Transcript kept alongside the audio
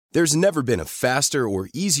There's never been a faster or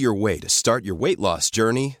easier way to start your weight loss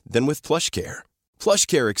journey than with PlushCare.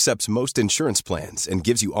 PlushCare accepts most insurance plans and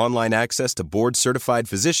gives you online access to board-certified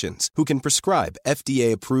physicians who can prescribe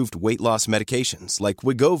FDA-approved weight loss medications like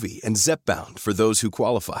Wegovy and Zepbound for those who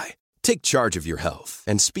qualify. Take charge of your health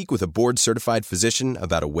and speak with a board-certified physician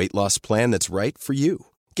about a weight loss plan that's right for you.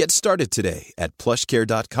 Get started today at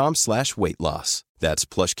plushcare.com/weight-loss. That's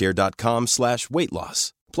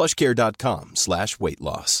plushcare.com/weight-loss.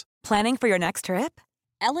 plushcare.com/weight-loss. Planning for your next trip?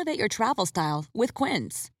 Elevate your travel style with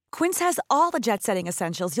Quince. Quince has all the jet-setting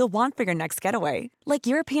essentials you'll want for your next getaway, like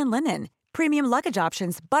European linen, premium luggage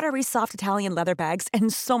options, buttery soft Italian leather bags,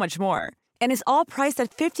 and so much more. And is all priced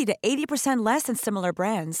at 50 to 80% less than similar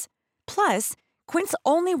brands. Plus, Quince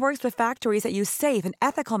only works with factories that use safe and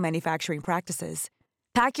ethical manufacturing practices.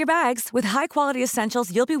 Pack your bags with high-quality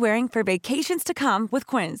essentials you'll be wearing for vacations to come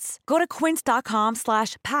with Quince. Go to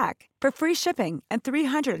quince.com/pack for free shipping and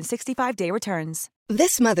 365-day returns.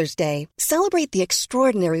 This Mother's Day, celebrate the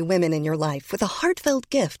extraordinary women in your life with a heartfelt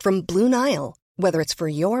gift from Blue Nile. Whether it's for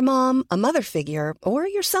your mom, a mother figure, or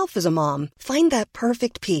yourself as a mom, find that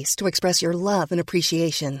perfect piece to express your love and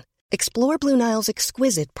appreciation. Explore Blue Nile's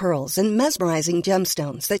exquisite pearls and mesmerizing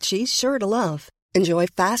gemstones that she's sure to love. Enjoy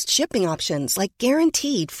fast shipping options like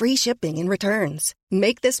guaranteed free shipping and returns.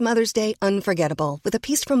 Make this Mother's Day unforgettable with a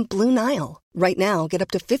piece from Blue Nile. Right now, get up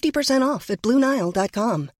to 50% off at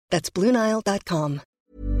BlueNile.com. That's BlueNile.com.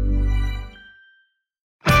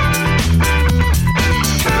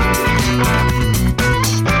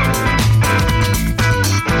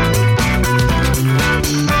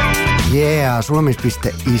 Yeah, Suomis.is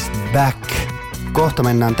is back. Kohta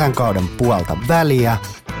mennään tämän kauden puolta väliä.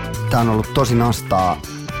 Tää on ollut tosi nastaa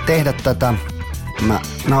tehdä tätä. Mä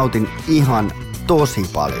nautin ihan tosi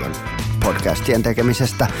paljon podcastien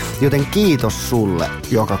tekemisestä, joten kiitos sulle,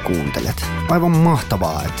 joka kuuntelet. Aivan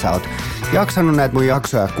mahtavaa, että sä oot jaksanut näitä mun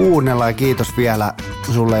jaksoja kuunnella, ja kiitos vielä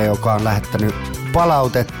sulle, joka on lähettänyt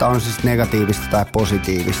palautetta, on siis negatiivista tai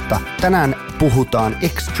positiivista. Tänään puhutaan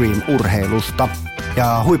extreme-urheilusta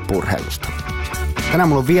ja huippu-urheilusta. Tänään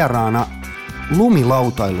mulla on vieraana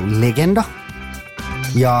lumilautailun legenda,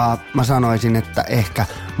 ja mä sanoisin, että ehkä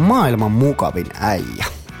maailman mukavin äijä.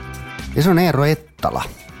 Ja se on Eero Ettala.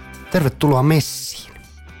 Tervetuloa messiin.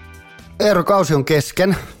 Eero, kausi on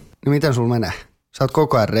kesken. Niin miten sulla menee? Sä oot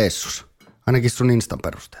koko ajan reissus. Ainakin sun Instan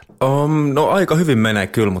perusteella. No aika hyvin menee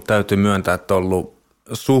kyllä, mutta täytyy myöntää, että on ollut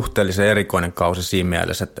suhteellisen erikoinen kausi siinä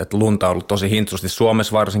mielessä, että lunta on ollut tosi hintsusti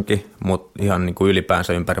Suomessa varsinkin, mutta ihan niin kuin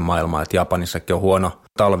ylipäänsä ympäri maailmaa, että Japanissakin on huono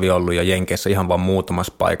talvi ollut ja Jenkeissä ihan vaan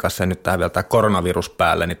muutamassa paikassa, ja nyt tähän vielä tämä koronavirus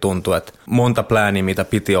päälle, niin tuntuu, että monta plääniä, mitä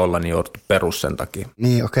piti olla, niin jouduttu perus sen takia.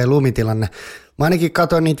 Niin, okei, lumitilanne. Mä ainakin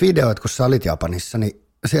katsoin niitä videoita, kun sä olit Japanissa, niin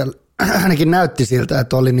siellä ainakin näytti siltä,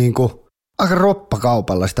 että oli niinku aika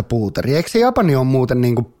roppakaupalla sitä puuteria. Eikö se Japani ole muuten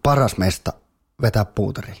niinku paras mesta vetää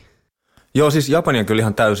puuteria? Joo, siis Japani on kyllä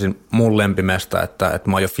ihan täysin mun lempimesta, että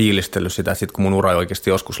mä oon jo fiilistellyt sitä, että sit kun mun ura oikeasti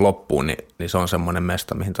joskus loppuu, niin se on semmoinen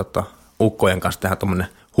mesta, mihin ukkojen kanssa tehdään tommonen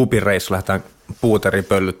hupireissu, lähdetään puuteria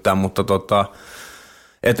pöllyttää, mutta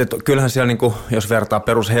kyllähän siellä, niinku, jos vertaa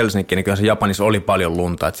perus Helsinkiin, niin kyllähän se Japanissa oli paljon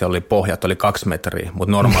lunta, että siellä oli pohjat, oli 2 metriä,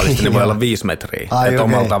 mutta normaalisti ne voi olla 5 metriä, että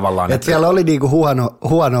omalla tavallaan. Että siellä oli niinku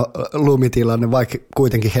huono lumitilanne, vaikka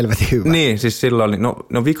kuitenkin helvetin hyvä. Niin, siis silloin oli,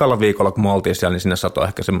 no vikalla viikolla, kun me oltiin siellä, niin sinne satoi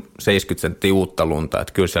ehkä se 70 senttiä uutta lunta,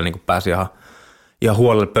 että kyllä siellä niinku pääsi ihan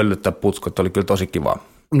huolelle pöllyttää putskot, oli kyllä tosi kivaa.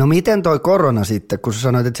 No miten toi korona sitten, kun sä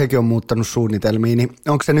sanoit, että sekin on muuttanut suunnitelmiin, niin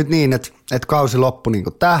onko se nyt niin, että kausi loppui niin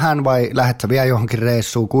kuin tähän vai lähdet sä vielä johonkin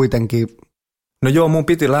reissuun kuitenkin? No joo, mun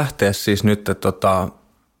piti lähteä siis nyt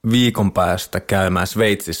viikon päästä käymään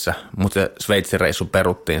Sveitsissä, mutta se Sveitsin reissu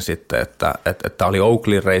peruttiin sitten, että oli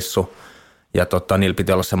Oakleyn reissu ja niillä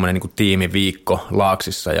piti olla semmoinen niin kuin tiimiviikko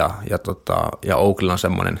Laaksissa ja Oakley on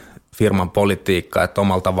semmoinen firman politiikka, että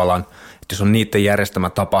omalla tavallaan jos on niiden järjestämä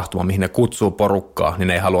tapahtuma, mihin ne kutsuu porukkaa, niin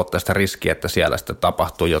ne ei halua ottaa sitä riskiä, että siellä sitten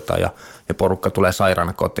tapahtuu jotain ja porukka tulee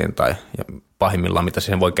sairaana kotiin tai pahimmillaan, mitä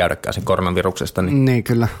siihen voi käydäkään sen koronaviruksesta. Niin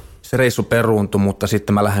kyllä. Se reissu peruuntui, mutta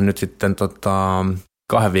sitten mä lähden nyt sitten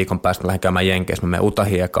 2 viikon päästä lähden käymään Jenkeissä. Mä menen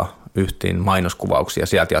Utahieka yhtiin mainoskuvauksia ja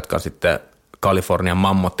sieltä jatkan sitten Kalifornian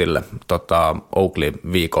Mammotille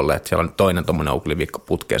Oakley-viikolle, että siellä on toinen tommoinen Oakley-viikko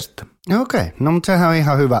putkeen sitten. Okei, no mutta sehän on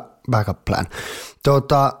ihan hyvä backup plan.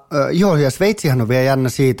 Joo, ja Sveitsihän on vielä jännä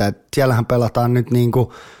siitä, että siellähän pelataan nyt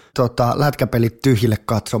niinku lätkäpelit tyhjille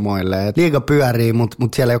katsomoille. Et liiga pyörii, mutta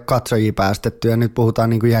siellä ei ole katsojia päästetty ja nyt puhutaan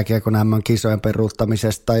niinku jääkiekon MM-kisojen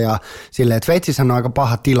peruuttamisesta ja silleen, että Sveitsissä on aika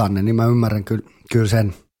paha tilanne, niin mä ymmärrän kyllä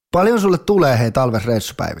sen. Paljon sulle tulee talves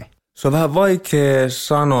reissupäiviä? Se on vähän vaikea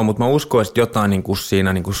sanoa, mutta mä uskoisin jotain niin kuin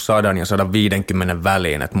siinä niin kuin 100 ja 150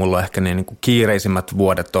 väliin. Että mulla on ehkä ne niin kuin kiireisimmät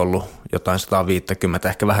vuodet ollut jotain 150,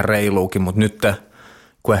 ehkä vähän reiluukin, mutta nyt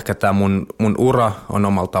kun ehkä tämä mun ura on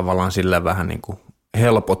omalla tavallaan silleen vähän niin kuin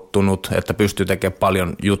helpottunut, että pystyy tekemään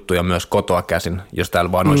paljon juttuja myös kotoa käsin, jos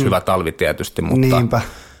täällä vaan olisi hyvä talvi tietysti. Mutta, niinpä.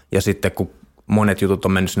 Ja sitten kun monet jutut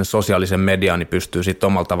on mennyt sinne sosiaalisen mediaan, niin pystyy sitten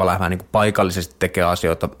omalla tavallaan vähän niin kuin paikallisesti tekemään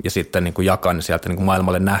asioita ja sitten niin kuin jakaa ne sieltä niin kuin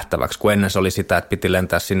maailmalle nähtäväksi, kun ennen se oli sitä, että piti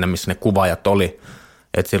lentää sinne, missä ne kuvaajat oli.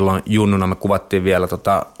 Et silloin junnuna me kuvattiin vielä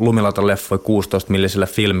Lumilauta-leffoja 16-millisillä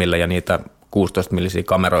filmillä ja niitä 16-millisiä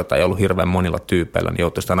kameroita ei ollut hirveän monilla tyypeillä, niin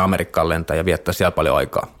joutui sitä Amerikkaan lentää ja viettää siellä paljon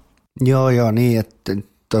aikaa. Joo, niin, että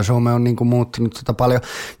toi some on niinku muuttunut paljon.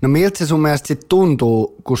 No miltä se sun mielestä sit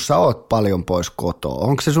tuntuu, kun sä oot paljon pois kotoa?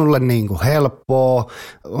 Onko se sulle niinku helppoa?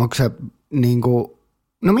 Onko se niinku,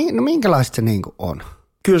 no minkälaista se niinku on?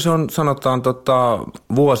 Kyllä se on, sanotaan,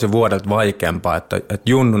 vuosi vuodelta vaikeampaa, että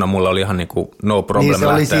junnuna mulla oli ihan niinku no problem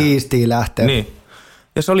lähteä. Niin se oli siistiä lähteä. Niin.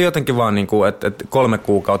 Ja se oli jotenkin vaan niinku, että 3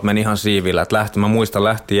 kuukautta meni ihan siivillä, että mä muistan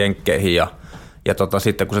lähti jenkkeihin ja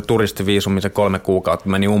sitten kun se turistiviisumi, se 3 kuukautta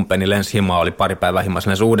meni umpeen, niin lensi himaa, oli pari päivää himassa,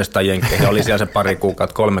 lensi uudestaan jenkkeihin, oli siellä se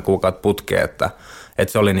 3 kuukautta putkeen, että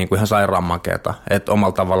se oli niinku ihan sairaan makeata, että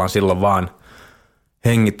omalla tavallaan silloin vaan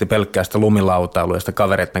hengitti pelkkää sitä lumilautailua ja sitä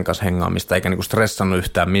kavereiden kanssa hengaamista, eikä niinku stressannut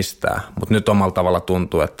yhtään mistään, mutta nyt omalla tavalla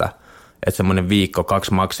tuntuu, että semmoinen 1-2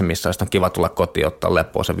 maksimissa, ja sitten on kiva tulla kotiin ottaa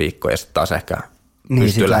lepoa se viikko ja sitten taas ehkä niin,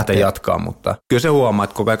 pystyy lähteä jatkaa, mutta kyllä se huomaa,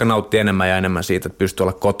 että koko ajan nauttii enemmän ja enemmän siitä, että pystyy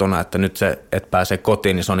olla kotona, että nyt se, että pääsee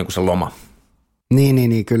kotiin, niin se on niin kuin se loma.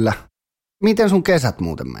 Niin, kyllä. Miten sun kesät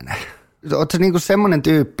muuten menee? Ootko sä niinku semmoinen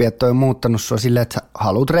tyyppi, että toi on muuttanut sua silleen, että sä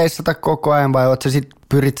haluat reissata koko ajan vai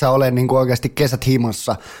pyrit sä olemaan niinku oikeasti kesät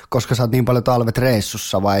himassa, koska sä oot niin paljon talvet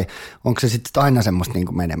reissussa vai onko se sitten aina semmoista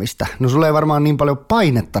niinku menemistä? No sulla ei varmaan niin paljon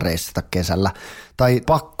painetta reissata kesällä tai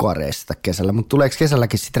pakkoa reissata kesällä, mutta tuleeko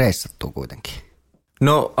kesälläkin sitten reissattua kuitenkin?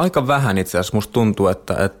 No aika vähän itse asiassa. Musta tuntuu,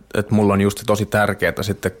 että mulla on just tosi tärkeää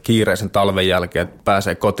sitten kiireisen talven jälkeen, että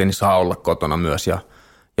pääsee kotiin, niin saa olla kotona myös ja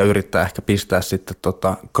yrittää ehkä pistää sitten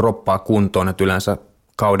kroppaa kuntoon, että yleensä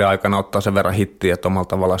kauden aikana ottaa sen verran hittiä, että omalla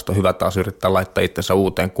tavallaan on hyvä taas yrittää laittaa itsensä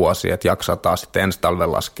uuteen kuosiin, että jaksaa taas sitten ensi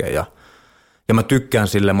talven laskea ja mä tykkään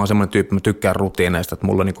silleen, mä oon semmoinen tyyppi, mä tykkään rutiineista, että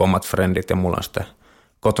mulla on niinku omat frendit ja mulla on sitten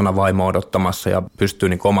kotona vaimo odottamassa ja pystyy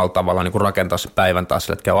niinku omalla tavallaan niinku rakentamaan se päivän taas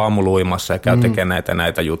sille, että käy aamulla uimassa ja käy tekemään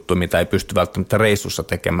näitä juttuja, mitä ei pysty välttämättä reissussa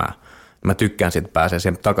tekemään. Mä tykkään siitä pääsee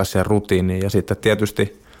siihen takaisin siihen rutiiniin ja sitten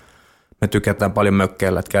tietysti me tykätään paljon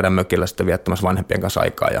mökkeillä, että käydään mökillä sitten viettämässä vanhempien kanssa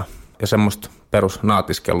aikaa ja semmoista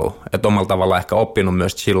perusnaatiskelua, että omalla tavallaan ehkä oppinut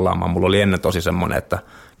myös chillaamaan. Mulla oli ennen tosi semmoinen, että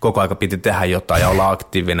koko aika piti tehdä jotain ja olla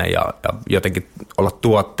aktiivinen ja jotenkin olla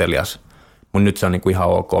tuottelias. Mutta nyt se on niinku ihan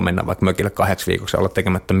ok mennä vaikka mökille 8 viikoksi ja olla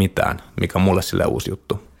tekemättä mitään, mikä on mulle sille uusi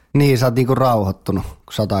juttu. Niin, sä oot niinku rauhoittunut,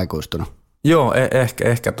 kun sä oot aikuistunut. Joo,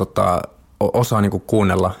 ehkä osaa niinku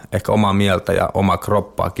kuunnella ehkä omaa mieltä ja omaa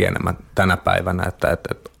kroppaakin enemmän tänä päivänä, että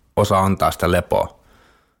osaa antaa sitä lepoa.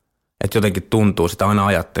 Että jotenkin tuntuu, sitä aina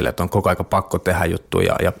ajattelee, että on koko aika pakko tehdä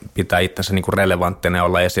juttuja ja pitää itsensä niinku relevanttina ja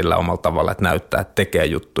olla esillä omalla tavalla, että näyttää, että tekee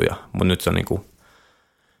juttuja. Mutta nyt se on niinku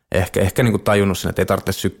ehkä niinku tajunnut sen, että ei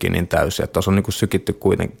tarvitse sykkiä niin täysin. Että tuossa on niinku sykitty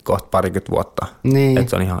kuitenkin kohta 20 vuotta. Niin. Että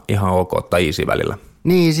se on ihan ok ottaa easy välillä.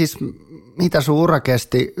 Niin, siis mitä sun ura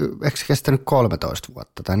kesti? Eikö se kestänyt 13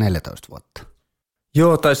 vuotta tai 14 vuotta?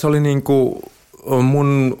 Joo, tai se oli niinku,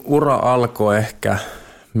 mun ura alkoi ehkä,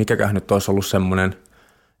 mikäkään nyt olisi ollut semmoinen,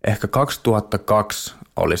 ehkä 2002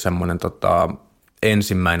 oli semmoinen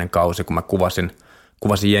ensimmäinen kausi, kun mä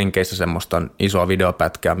kuvasin Jenkeissä semmoista isoa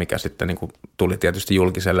videopätkää, mikä sitten niin kuin tuli tietysti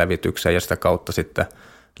julkiseen levitykseen ja sitä kautta sitten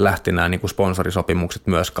lähti nämä niin kuin sponsorisopimukset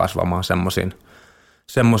myös kasvamaan semmoisiin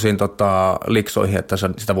liksoihin, että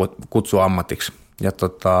sitä voi kutsua ammatiksi.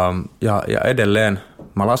 Ja edelleen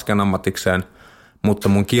mä lasken ammatikseen, mutta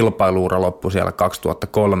mun kilpailuura loppui siellä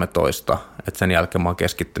 2013, että sen jälkeen mä oon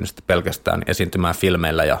keskittynyt sitten pelkästään esiintymään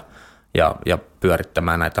filmeillä ja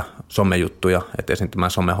pyörittämään näitä somejuttuja, että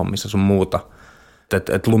esiintymään somehommissa sun muuta.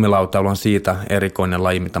 Et lumilautailu on siitä erikoinen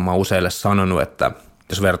laji, mitä mä oon useille sanonut, että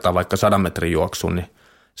jos vertaa vaikka 100 metrin juoksuun, niin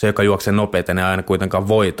se, joka juoksee nopeiten, ei aina kuitenkaan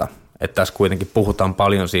voita. Että tässä kuitenkin puhutaan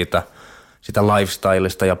paljon siitä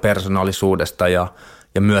lifestylista ja persoonallisuudesta ja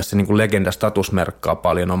myös se niin kuin legenda-status merkkaa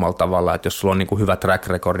paljon omalla tavalla, että jos sulla on niin kuin hyvä track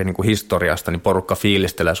recordi niin kuin historiasta, niin porukka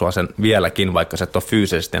fiilistelee sua sen vieläkin, vaikka sä et ole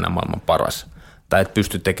fyysisesti enää maailman paras. Tai et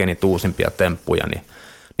pysty tekemään niitä uusimpia temppuja, niin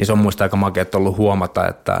se on muista aika makeaa ollut huomata,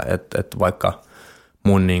 että vaikka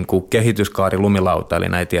mun niin kuin kehityskaari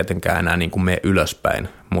lumilautailina ei tietenkään enää niin kuin mene ylöspäin,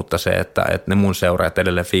 mutta se, että ne mun seuraajat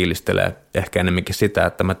edelleen fiilistelee ehkä enemmänkin sitä,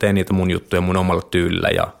 että mä teen niitä mun juttuja mun omalla tyylillä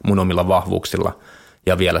ja mun omilla vahvuuksilla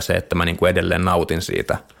ja vielä se, että mä niin kuin edelleen nautin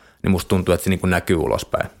siitä, niin musta tuntuu, että se niin kuin näkyy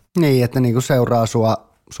ulospäin. Niin, että ne niin kuin seuraa sua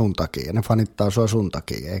sun takia ja ne fanittaa sua sun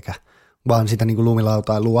takia, eikä vaan sitä niin kuin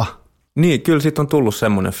lumilautailua. Niin, kyllä siitä on tullut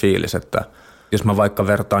semmoinen fiilis, että jos mä vaikka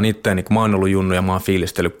vertaan itseäni, kun mä oon ollut junnu ja mä oon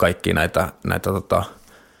fiilistellyt kaikkia näitä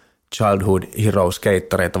childhood hero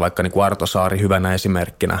skeittareita, vaikka niin kuin Arto Saari hyvänä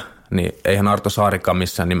esimerkkinä, niin eihän Arto Saarikaan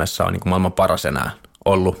missään nimessä ole niin kuin maailman paras enää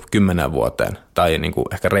ollut 10 vuoteen tai niin kuin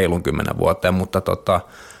ehkä reilun 10 vuoteen, mutta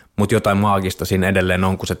jotain maagista siinä edelleen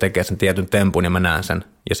on, kun se tekee sen tietyn tempun ja mä näen sen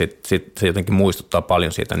ja sit se jotenkin muistuttaa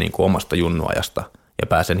paljon siitä niin kuin omasta junnuajasta ja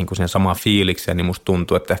pääsee niin kuin siihen samaan fiilikseen, niin musta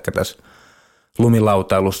tuntuu, että ehkä tässä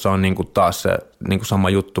lumilautailussa on niin kuin taas se niin kuin sama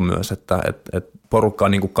juttu myös, että porukka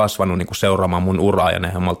on niin kuin kasvanut niin kuin seuraamaan mun uraa ja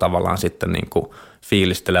ne omalla tavallaan sitten niin kuin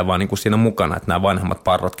fiilistelee vaan niin kuin siinä mukana, että nämä vanhemmat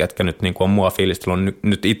parrat, ketkä nyt niin kuin on mua fiilistellut, on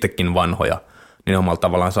nyt itsekin vanhoja, niin omalla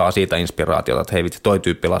tavallaan saa siitä inspiraatiota, että hei vitsi, toi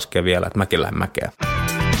tyyppi laskee vielä, että mäkin lähden mäkeä.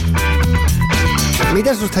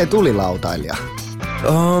 Miten susta tuli lautailija?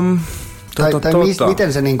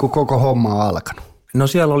 Miten se niin kuin koko homma on alkanut? No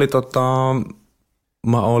siellä oli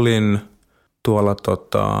mä olin tuolla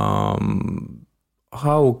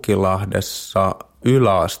Haukilahdessa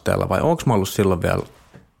yläasteella, vai onko mä ollut silloin vielä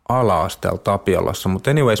ala-asteella Tapiolassa,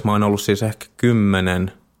 mutta anyways mä oon ollut siis ehkä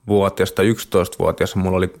 10-vuotias tai 11-vuotias,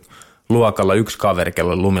 mulla oli luokalla yksi kaveri,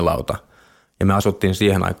 kello oli lumilauta, ja me asuttiin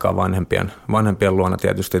siihen aikaan vanhempien luona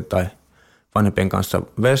tietysti, tai vanhempien kanssa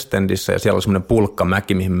West Endissä, ja siellä oli semmoinen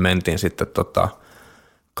pulkkamäki, mihin me mentiin sitten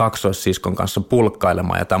kaksoissiskon kanssa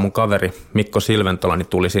pulkkailemaan, ja tämä mun kaveri Mikko Silventola niin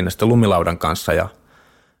tuli sinne sitten lumilaudan kanssa, ja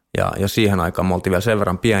siihen aikaan me oltiin vielä sen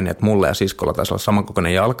verran pieni, että mulle ja siskolla taisi olla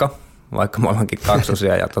samankokoinen jalka, vaikka me ollaankin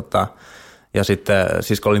kaksosia, ja sitten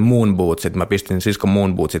sisko oli moon bootsit, mä pistin siskon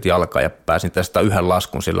moon bootsit jalkaan ja pääsin tästä yhden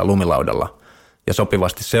laskun sillä lumilaudalla, ja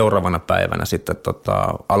sopivasti seuraavana päivänä sitten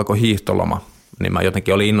alkoi hiihtoloma, niin mä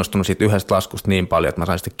jotenkin olin innostunut siitä yhdestä laskusta niin paljon, että mä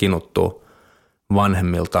sain sitten kinuttua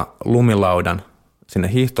vanhemmilta lumilaudan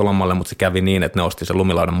sinne hiihtolomalle, mutta se kävi niin, että ne osti sen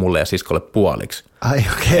lumilaudan mulle ja siskolle puoliksi. Ai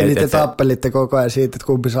okei, niin te tappelitte koko ajan siitä, että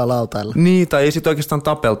kumpi saa lautailla. Niin, tai ei siitä oikeastaan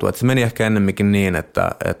tapeltu, että se meni ehkä ennemminkin niin, että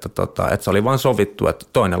se oli vaan sovittu, että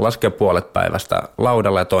toinen laskee puolet päivästä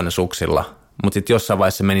laudalla ja toinen suksilla, mutta sitten jossain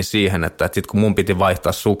vaiheessa se meni siihen, että sitten kun mun piti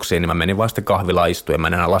vaihtaa suksiin, niin mä menin vaan sitten kahvilaan istuun ja mä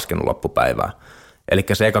en enää laskenut loppupäivää. Eli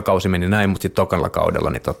se eka kausi meni näin, mutta sitten tokalla kaudella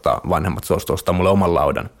niin vanhemmat suostuivat ostaa mulle oman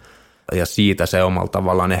laudan. Ja siitä se omalla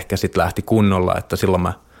tavallaan ehkä sitten lähti kunnolla, että silloin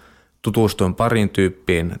mä tutustuin pariin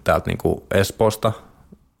tyyppiin täältä niinku Espoosta,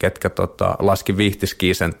 ketkä laski Vihti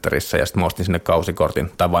Ski Centerissä ja sitten mä ostin sinne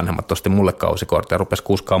kausikortin, tai vanhemmat osti mulle kausikortin ja rupesi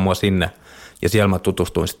kuskaamaan mua sinne. Ja siellä mä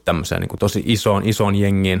tutustuin sitten tämmöiseen niinku tosi isoon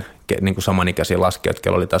jengiin, niinku samanikäisiin laskijoita,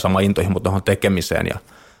 joilla oli tämä sama intohimo tuohon tekemiseen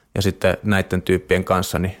ja sitten näiden tyyppien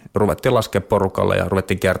kanssa niin ruvettiin laskea porukalla ja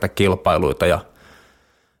ruvettiin kiertää kilpailuita ja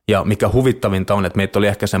mikä huvittavinta on, että meitä oli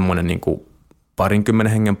ehkä semmoinen niin kuin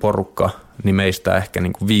 20 hengen porukka, niin meistä ehkä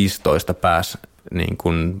niin kuin 15 pääsi niin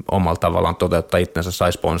kuin omalla tavallaan toteuttaa itsensä,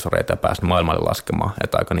 sai sponsoreita ja pääsi maailmalle laskemaan,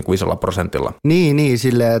 että aika niin kuin isolla prosentilla. Niin,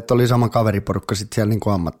 silleen, että oli sama kaveriporukka sitten siellä niin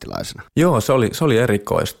kuin ammattilaisena. Joo, se oli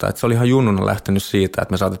erikoista, että se oli ihan junnuna lähtenyt siitä,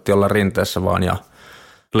 että me saatettiin olla rinteessä vaan ja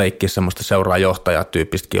leikkiä semmoista seuraa johtajaa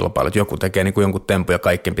tyyppistä kilpailua, että joku tekee niin kuin jonkun tempun ja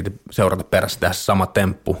kaikkien piti seurata perässä tehdä sama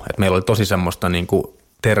temppu, että meillä oli tosi semmoista niin kuin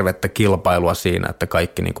tervettä kilpailua siinä, että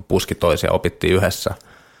kaikki niin kuin puski toisia opittiin yhdessä,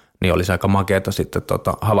 niin olisi aika makeata sitten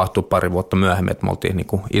havahtua pari vuotta myöhemmin, että me oltiin niin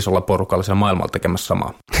kuin isolla porukalla siellä maailmalla tekemässä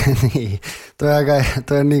samaa. Niin,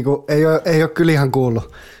 toi on niin kuin, ei ole kyllä ihan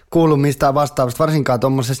kuullut mistään vastaavasta, varsinkaan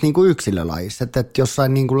tuommoisessa niin kuin yksilölajissa, että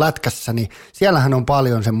jossain niin kuin lätkässä, niin siellähän on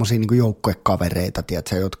paljon semmoisia niin kuin joukkuekavereita,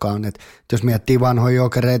 tiedätkö, jotka on, että jos miettii vanhoja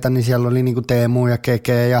jokereita, niin siellä oli niin kuin Teemu ja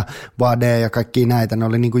Keke ja Vade ja kaikki näitä, ne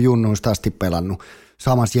oli niin kuin junnuista asti pelannut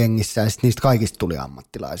samassa jengissä ja sitten niistä kaikista tuli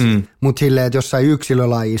ammattilaisia. Mutta silleen, että jossain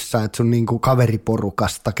yksilölajissa, että sun niinku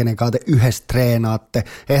kaveriporukasta, kenen kanssa te yhdessä treenaatte,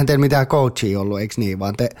 eihän teillä mitään coachia ollut, eikö niin,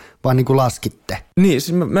 vaan te vaan niinku laskitte. Niin,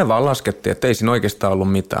 siis me vaan laskettiin, että ei siinä oikeastaan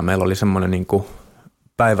ollut mitään. Meillä oli semmoinen niinku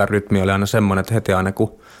päivärytmi oli aina semmoinen, että heti aina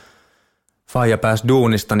kun faija pääsi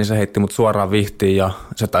duunista, niin se heitti mut suoraan Vihtiin ja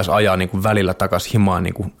se taisi ajaa niin kuin välillä takaisin himaan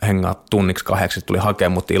niin kuin hengaa tunniksi 8, tuli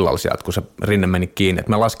hakemaan mut illalla sieltä, kun se rinne meni kiinni. Et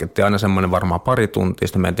me laskettiin aina semmoinen varmaan pari tuntia,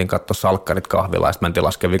 sitten mentiin katsoa salkkarit kahvilla ja sitten mentiin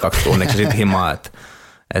laskemaan 2 tunniksi sitten himaan.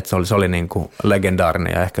 Et se oli niin kuin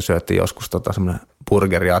legendaarinen ja ehkä syöttiin joskus semmoinen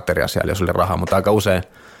burgeriateria siellä, jos oli rahaa, mutta aika usein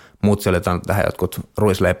Mutsi oli tannut tähän jotkut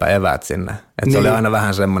ruisleipäeväät sinne. Että se oli aina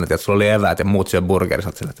vähän semmoinen, että sulla oli eväät ja Mutsi on burgeri, sä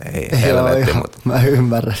oot sillä, että ei helvetti. Mä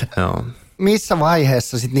ymmärrän. Joo. Missä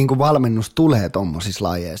vaiheessa sitten niinku valmennus tulee tommosissa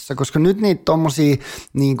lajeissa? Koska nyt niitä tommosia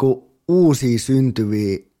niinku uusia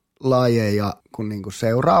syntyviä lajeja, kun niinku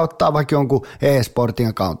seuraa ottaa vaikka jonkun e-sportin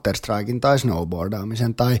ja Counter-Strikein tai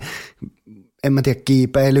snowboardaamisen tai en mä tiedä,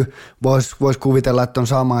 kiipeily. Vois kuvitella, että on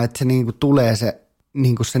sama, että se niinku tulee se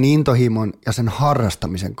niinku sen intohimon ja sen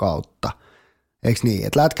harrastamisen kautta. Eikö niin?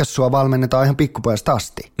 Että lätkässä sua valmennetaan ihan pikkupojasta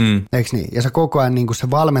asti. Eikö niin? Ja sä koko ajan niinku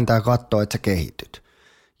se valmentaja katsoo, että sä kehityt.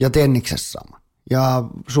 Ja tenniksessä sama. Ja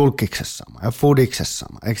sulkkiksessa sama. Ja fudiksessa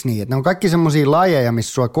sama. Eikö niin? Että ne on kaikki semmosia lajeja,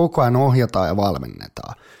 missä sua koko ajan ohjataan ja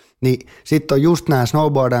valmennetaan. Niin sitten on just nämä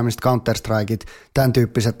snowboardaamiset, Counter-Strikeit, tämän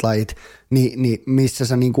tyyppiset lajit, niin missä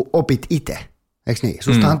sä niinku opit itse. Eikö niin?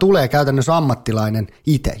 Sustahan tulee käytännössä ammattilainen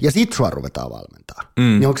itse, ja sit sua ruvetaan valmentaa.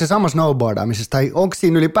 Niin onko se sama snowboardaamisessa, tai onko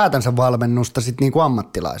siinä ylipäätänsä valmennusta sit niinku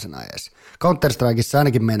ammattilaisena edes? Counter-Strikeissa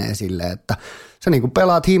ainakin menee silleen, että sä niinku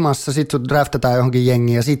pelaat himassa, sit sut draftataan johonkin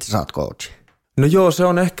jengiin, ja sit sä saat coachia. No joo, se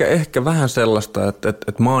on ehkä vähän sellaista, että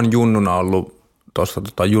mä oon junnuna ollut tuossa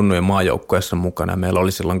junnujen maajoukkueessa mukana, ja meillä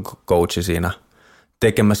oli silloin coachi siinä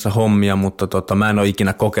tekemässä hommia, mutta mä en ole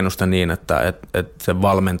ikinä kokenut sitä niin, että se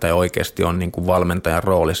valmentaja oikeasti on niin kuin valmentajan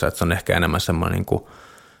roolissa, että se on ehkä enemmän semmoinen niin kuin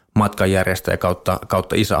matkanjärjestäjä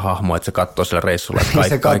kautta isähahmo, että se katsoo sillä reissulla. Että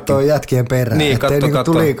se katsoo jätkien perään, niin, ettei niin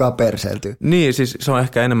tuliikaan perseeltyä. Niin, siis se on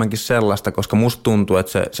ehkä enemmänkin sellaista, koska musta tuntuu,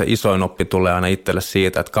 että se isoin oppi tulee aina itselle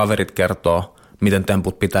siitä, että kaverit kertoo, miten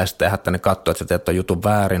temput pitäisi tehdä, että ne katsoo, että sä teet ton jutun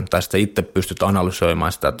väärin, tai sitten itse pystyt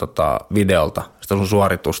analysoimaan sitä videolta, sitä sun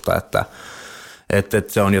suoritusta, että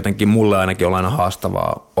se on jotenkin mulle ainakin ollut aina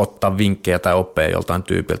haastavaa ottaa vinkkejä tai oppeja joltain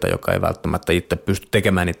tyypiltä, joka ei välttämättä itse pysty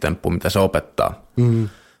tekemään niitä temppuja, mitä se opettaa.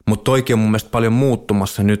 Mutta toikin on mun mielestä paljon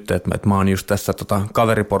muuttumassa nyt, että mä oon just tässä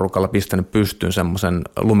kaveriporukalla pistänyt pystyyn semmoisen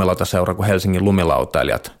lumilautaseura kuin Helsingin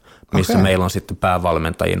lumilautailijat, missä meillä on sitten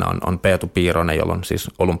päävalmentajina on Peetu Piironen, jolla on siis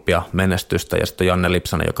olympiamenestystä, ja sitten Janne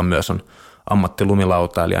Lipsanen, joka myös on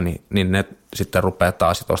ammattilumilautailija, niin ne sitten rupeaa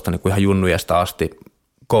taas tuosta niin ihan junnujesta asti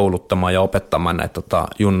kouluttamaan ja opettamaan näitä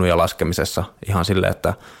junnuja laskemisessa ihan silleen,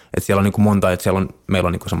 että siellä on niin kuin monta, että meillä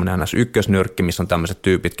on niin kuin semmoinen NS1-nyrkki, missä on tämmöiset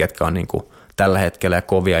tyypit, ketkä on niin kuin tällä hetkellä ja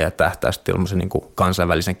kovia ja tähtää sitten niin kuin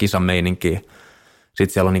kansainvälisen kisan meininkiin.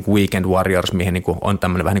 Sitten siellä on niin kuin Weekend Warriors, mihin niin kuin on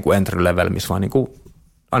tämmöinen vähän niin kuin entry level, missä vaan niin kuin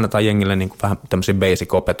annetaan jengille niin kuin vähän tämmöisiä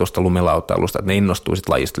basic-opetusta lumilautailusta, että ne innostuu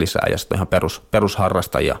sitten lajista lisää ja sitten ihan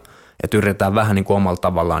perusharrastajia, että yritetään vähän niin kuin omalla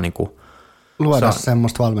tavallaan niin kuin luoda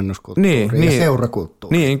semmoista valmennuskulttuuria ja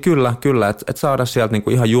seurakulttuuria. Niin, kyllä että saada sieltä niinku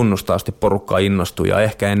ihan junnusta asti porukkaa innostua ja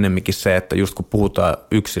ehkä ennemminkin se, että just kun puhutaan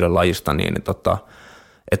yksilölajista, niin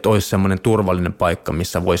että olisi semmoinen turvallinen paikka,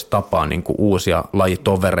 missä voisi tapaa niinku uusia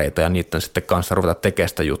lajitovereita ja niiden sitten kanssa ruveta tekemään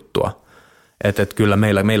sitä juttua. Että kyllä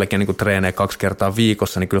meilläkin niinku treenee 2 kertaa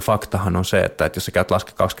viikossa, niin kyllä faktahan on se, että jos sä käyt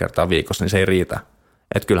laske 2 kertaa viikossa, niin se ei riitä.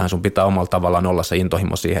 Että kyllähän sun pitää omalla tavallaan olla se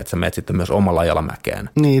intohimo siihen, että sä meet sitten myös omalla jalamäkeen.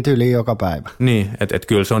 Niin, tyyliin joka päivä. Niin, että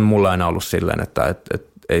kyllä se on mulla aina ollut silleen, että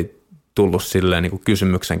ei tullut silleen niin kuin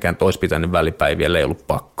kysymyksenkään, että olisi pitänyt välipäiviä, ei ollut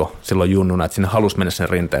pakko silloin junnuna, että sinne halusi mennä sen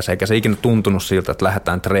rinteeseen, eikä se ikinä tuntunut siltä, että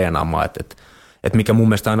lähdetään treenaamaan. Että mikä mun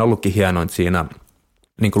mielestä on ollutkin hienointa siinä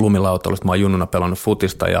niin kuin lumilautailusta, mä oon junnuna pelannut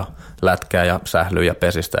futista ja lätkää ja sählyä ja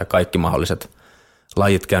pesistä ja kaikki mahdolliset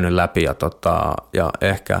lajit käynyt läpi ja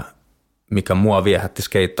ehkä mikä mua viehätti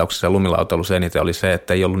skeittauksessa ja lumilautailussa eniten oli se,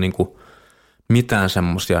 että ei ollut niinku mitään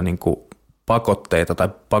semmoisia niinku pakotteita tai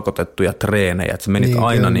pakotettuja treenejä, että sä menit niin,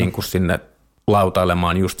 aina niinku sinne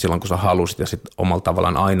lautailemaan just silloin, kun sä halusit ja sitten omalla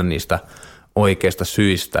tavallaan aina niistä oikeista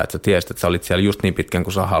syistä, että sä tiesit, että sä olit siellä just niin pitkän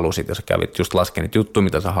kuin sä halusit ja sä kävit just lasken niitä juttuja,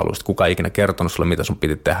 mitä sä halusit, kukaan ei ikinä kertonut sulle, mitä sun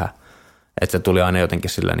piti tehdä, että se tuli aina jotenkin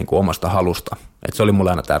silleen niinku omasta halusta, että se oli mulle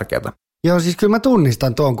aina tärkeää. Joo, siis kyllä mä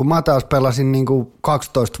tunnistan tuon, kun mä taas pelasin niin kuin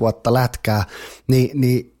 12 vuotta lätkää,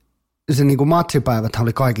 niin se niin kuin matsipäivät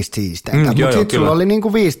oli kaikista siisteintä. Mutta sitten sulla oli niin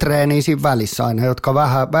kuin 5 treeniä siinä välissä aina, jotka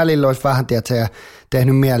välillä olisi vähän, tiedätkö,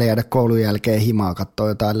 tehnyt mieli jäädä koulun jälkeen himaa katsoa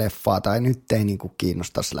jotain leffaa, tai nyt ei niin kuin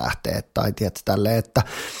kiinnostaisi lähteä, tai tiedätkö, tälleen,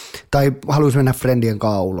 tai haluaisi mennä friendien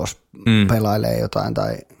kanssa ulos pelailemaan jotain,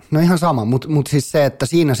 tai no ihan sama, mutta siis se, että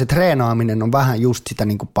siinä se treenaaminen on vähän just sitä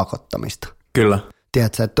niin kuin pakottamista. Kyllä.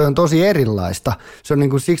 Tiedätkö, että toi on tosi erilaista. Se on niin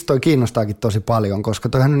kuin, siksi toi kiinnostaakin tosi paljon, koska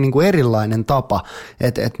toihan on niin kuin erilainen tapa.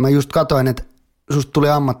 Että mä just katsoin, että susta tuli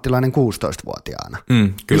ammattilainen 16-vuotiaana.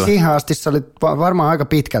 Kyllä. Siihen asti sä olit varmaan aika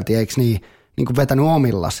pitkälti, eikö niin kuin vetänyt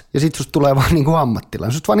omillas. Ja sit susta tulee vaan niin kuin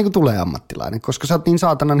ammattilainen. Susta vaan niin kuin tulee ammattilainen, koska sä oot niin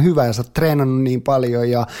saatanan hyvä ja sä oot treenannut niin paljon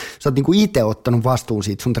ja sä oot niin kuin itse ottanut vastuun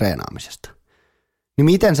siitä sun treenaamisesta. Niin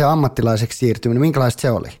miten se ammattilaiseksi siirtyminen, minkälaista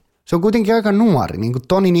se oli? Se on kuitenkin aika nuori. Niin kuin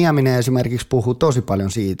Toni Nieminen esimerkiksi puhuu tosi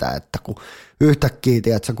paljon siitä, että kun yhtäkkiä,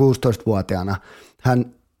 tiedätkö, 16-vuotiaana hän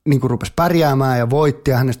niin kuin rupesi pärjäämään ja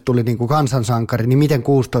voitti ja hänestä tuli niin kuin kansansankari, niin miten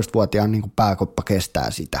 16-vuotiaan niin kuin pääkoppa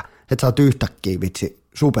kestää sitä? Että sä oot yhtäkkiä vitsi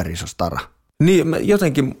superiso stara. Niin,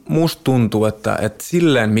 jotenkin musta tuntuu, että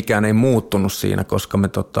silleen mikään ei muuttunut siinä, koska me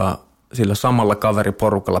sillä samalla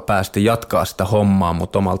kaveriporukalla päästiin jatkaa sitä hommaa,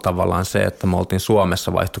 mutta omalla tavallaan se, että me oltiin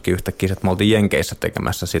Suomessa vaihtuikin yhtäkkiä, että me oltiin Jenkeissä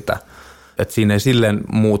tekemässä sitä. Että siinä ei silleen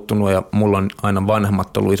muuttunut ja mulla on aina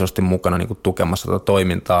vanhemmat ollut isosti mukana niin kuin tukemassa tätä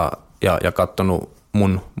toimintaa ja katsonut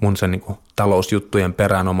mun sen niin kuin talousjuttujen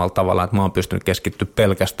perään omalla tavallaan, että mä oon pystynyt keskittyä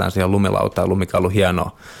pelkästään siihen lumilautailuun, mikä on ollut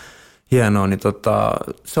hienoa, niin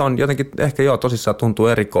se on jotenkin ehkä tosissaan tuntuu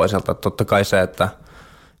erikoiselta. Totta kai se, että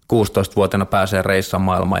 16-vuotiaana pääsee reissaan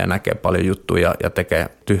maailmaan ja näkee paljon juttuja ja tekee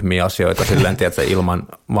tyhmiä asioita silleen, tiedätkö, ilman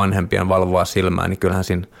vanhempien valvoa silmää, niin kyllähän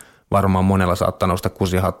siinä varmaan monella saattaa nousta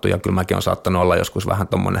kusihattu ja kyllä mäkin on saattanut olla joskus vähän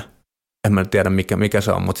tommonen, en mä nyt tiedä mikä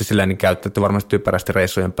se on, mutta siis silleen niin käyttäytyy varmasti typerästi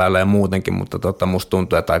reissujen päällä ja muutenkin, mutta musta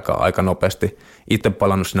tuntuu, että aika nopeasti itse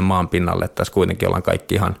palannut sinne maan pinnalle, että tässä kuitenkin ollaan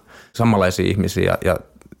kaikki ihan samanlaisia ihmisiä ja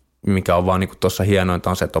mikä on vaan niin tuossa hienointa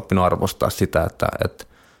on se, että oppinut arvostaa sitä, että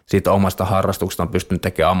siitä omasta harrastuksesta on pystynyt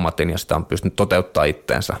tekemään ammatin ja sitä on pystynyt toteuttaa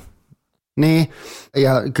itteensä. Niin,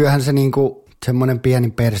 ja kyllähän se niinku semmoinen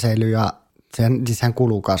pieni perseily ja sehän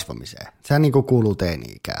kuuluu kasvamiseen. Sehän niinku kuuluu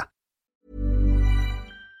teini-ikään.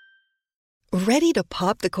 Ready to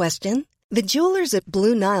pop the question? The jewelers at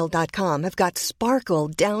BlueNile.com have got sparkle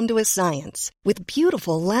down to a science with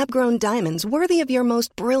beautiful lab-grown diamonds worthy of your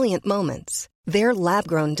most brilliant moments. Their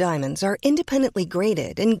lab-grown diamonds are independently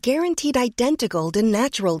graded and guaranteed identical to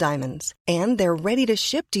natural diamonds, and they're ready to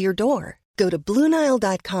ship to your door. Go to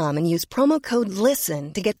BlueNile.com and use promo code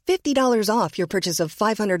LISTEN to get $50 off your purchase of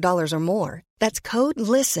 $500 or more. That's code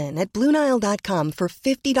LISTEN at BlueNile.com for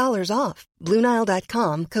 $50 off.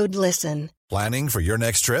 BlueNile.com, code LISTEN. Planning for your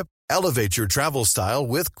next trip? Elevate your travel style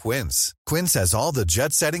with Quince. Quince has all the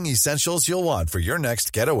jet-setting essentials you'll want for your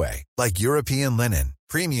next getaway, like European linen,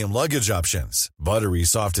 premium luggage options, buttery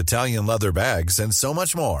soft Italian leather bags, and so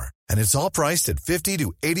much more. And it's all priced at 50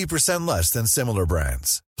 to 80% less than similar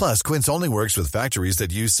brands. Plus, Quince only works with factories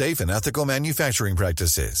that use safe and ethical manufacturing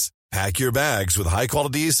practices. Pack your bags with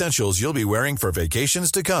high-quality essentials you'll be wearing for vacations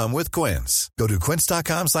to come with Quince. Go to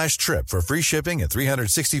quince.com/trip for free shipping and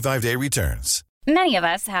 365-day returns. Many of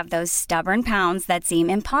us have those stubborn pounds that seem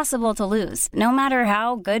impossible to lose, no matter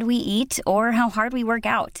how good we eat or how hard we work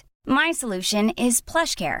out. My solution is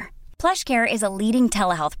PlushCare. PlushCare is a leading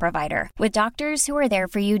telehealth provider with doctors who are there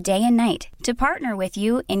for you day and night to partner with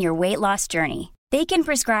you in your weight loss journey. They can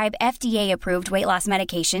prescribe FDA-approved weight loss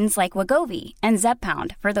medications like Wegovy and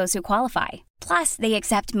Zepbound for those who qualify. Plus, they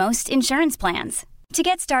accept most insurance plans. To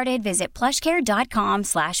get started, visit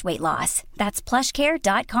plushcare.com/weightloss. That's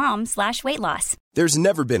plushcare.com/weightloss. There's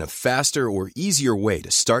never been a faster or easier way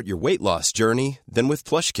to start your weight loss journey than with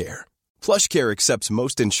PlushCare. PlushCare accepts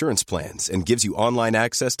most insurance plans and gives you online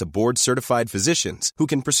access to board-certified physicians who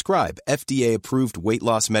can prescribe FDA-approved weight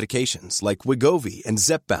loss medications like Wegovy and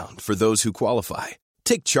Zepbound for those who qualify.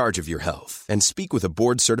 Take charge of your health and speak with a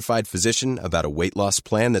board-certified physician about a weight loss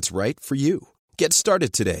plan that's right for you. Get started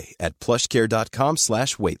today at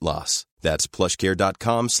plushcare.com/weightloss. That's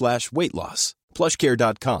plushcare.com/weightloss.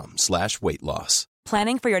 plushcare.com/weightloss.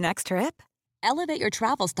 Planning for your next trip? Elevate your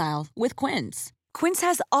travel style with Quince. Quince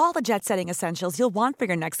has all the jet-setting essentials you'll want for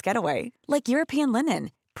your next getaway, like European linen,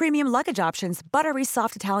 premium luggage options, buttery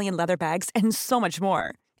soft Italian leather bags, and so much more.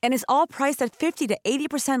 And is all priced at 50 to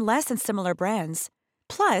 80% less than similar brands.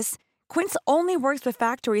 Plus, Quince only works with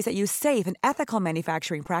factories that use safe and ethical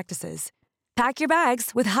manufacturing practices. Pack your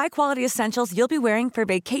bags with high-quality essentials you'll be wearing for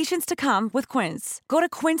vacations to come with Quince. Go to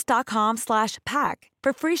quince.com/pack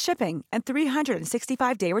for free shipping and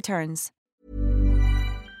 365-day returns.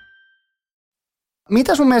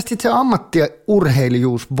 Mitä sun mielestä se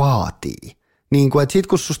ammattiurheilijuus vaatii? Niin kuin, että sit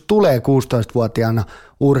kun susta tulee 16-vuotiaana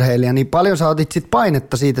urheilija, niin paljon sä otit sit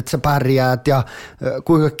painetta siitä, että sä pärjäät ja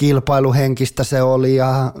kuinka kilpailuhenkistä se oli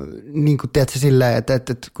ja niin kuin tiedät sä silleen, että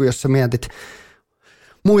kun jos sä mietit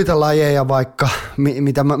muita lajeja vaikka,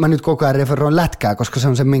 mitä mä nyt koko ajan referoin lätkää, koska se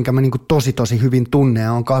on se, minkä mä niin kuin tosi hyvin tunne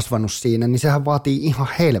ja on kasvanut siinä, niin sehän vaatii ihan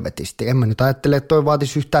helvetisti. En mä nyt ajattele, että toi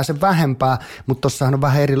vaatisi yhtään sen vähempää, mutta tossahan on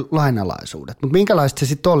vähän eri lainalaisuudet. Mutta minkälaista se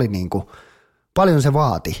sitten oli, niin kuin, paljon se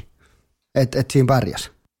vaati, että siinä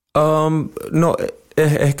pärjäs? No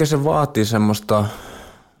ehkä se vaatii semmoista,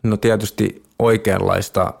 no tietysti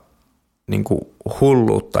oikeanlaista niin kuin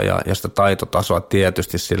hulluutta ja sitä taitotasoa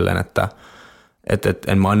tietysti silleen, että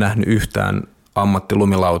en mä ole nähnyt yhtään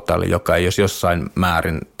ammattilumilautailija, joka ei olisi jossain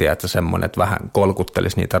määrin, tiedätkö, semmoinen, että vähän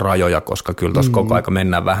kolkuttelisi niitä rajoja, koska kyllä tuossa koko aika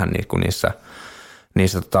mennään vähän niin kuin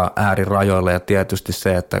niissä äärirajoilla, ja tietysti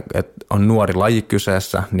se, että on nuori laji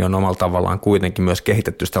kyseessä, niin on omalla tavallaan kuitenkin myös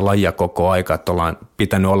kehitetty sitä lajia koko aika, että ollaan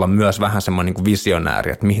pitänyt olla myös vähän semmoinen niin kuin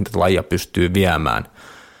visionääri, että mihin tätä lajia pystyy viemään.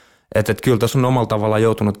 Että kyllä tässä on omalla tavallaan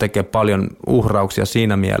joutunut tekemään paljon uhrauksia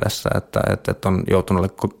siinä mielessä, että on joutunut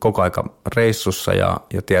olemaan koko aika reissussa ja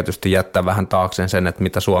tietysti jättää vähän taakseen sen, että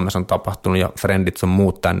mitä Suomessa on tapahtunut ja frendit on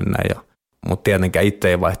muut tänne. Mutta tietenkään itse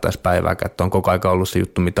ei vaihtaisi päivääkään, että on koko aika ollut se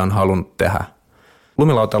juttu, mitä on halunnut tehdä.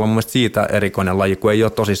 Lumilautailu on mun mielestä siitä erikoinen laji, kun ei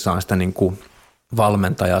ole tosissaan sitä niin kuin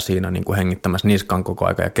valmentajaa siinä niin kuin hengittämässä niskan koko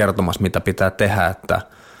aika ja kertomassa, mitä pitää tehdä, että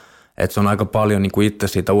se on aika paljon niin kuin itse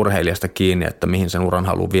siitä urheilijasta kiinni, että mihin sen uran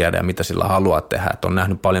haluaa viedä ja mitä sillä haluaa tehdä. Että on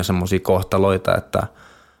nähnyt paljon semmoisia kohtaloita,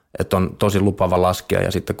 että on tosi lupava laskea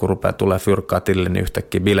ja sitten kun rupeaa tulee fyrkkaa tilille, niin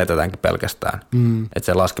yhtäkkiä biletetäänkin pelkästään. Että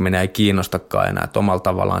se laskeminen ei kiinnostakaan enää. Että omalla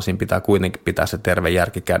tavallaan siinä pitää kuitenkin pitää se terve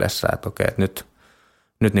järki kädessä, että okei, että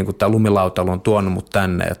nyt niin kuin tämä lumilautailu on tuonut mut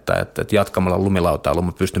tänne, että jatkamalla lumilautailu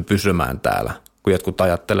mä pystyn pysymään täällä. Kun jotkut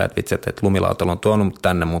ajattelee, että vitsi, että lumilautailu on tuonut mut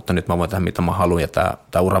tänne, mutta nyt mä voin tehdä mitä mä haluan ja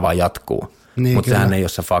tämä ura vaan jatkuu. Niin, mutta sehän ei ole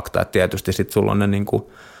se fakta, että tietysti sitten sulla on ne niin kuin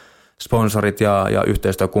sponsorit ja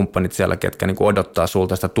yhteistyökumppanit siellä, ketkä niin kuin odottaa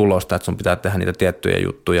sulta sitä tulosta, että sun pitää tehdä niitä tiettyjä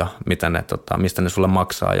juttuja, mistä ne sulle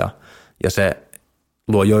maksaa ja se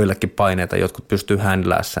luo joillekin paineita, jotkut pystyy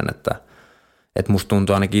handlaamaan sen, että musta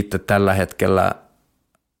tuntuu ainakin itse tällä hetkellä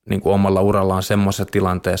niin kuin omalla urallaan semmoisessa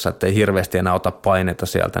tilanteessa, että ei hirveästi enää ota paineita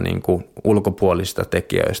sieltä niin kuin ulkopuolisista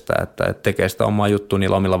tekijöistä, että tekee sitä omaa juttua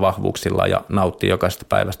niillä omilla vahvuuksilla ja nauttii jokaisesta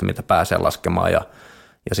päivästä, mitä pääsee laskemaan ja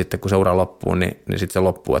sitten kun se ura loppuu, niin sitten se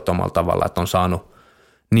loppuu, että omalla tavalla, että on saanut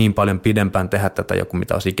niin paljon pidempään tehdä tätä joku,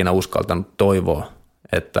 mitä olisi ikinä uskaltanut toivoa,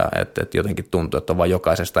 että jotenkin tuntuu, että on vaan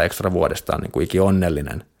jokaisesta ekstra vuodestaan niin kuin ikin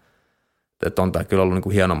onnellinen. Että on tämä kyllä ollut niin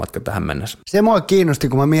kuin hieno matka tähän mennessä. Se mua kiinnosti,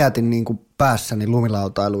 kun mä mietin niin kuin päässäni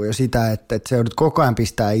lumilautailuun ja sitä, että se joudut koko ajan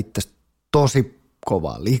pistää itse tosi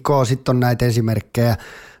kovaa likoa. Sitten on näitä esimerkkejä,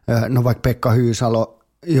 no vaikka Pekka Hyysalo,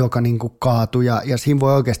 joka niin kuin kaatui ja siinä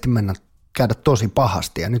voi oikeasti käydä tosi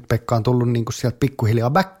pahasti. Ja nyt Pekka on tullut niin kuin sieltä pikkuhiljaa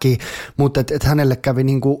backiin, mutta et hänelle kävi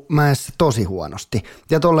niin kuin mäessä tosi huonosti.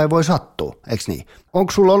 Ja tolleen voi sattua, eikö niin?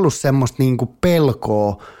 Onko sulla ollut semmoista niin kuin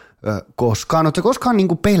pelkoa koskaan? Oletko koskaan niin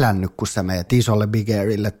kuin pelännyt, kun sä meet isolle Big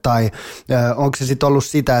Airille? Tai onko se sitten ollut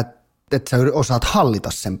sitä, että sä osaat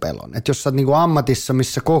hallita sen pelon? Että jos sä oot niin kuin ammatissa,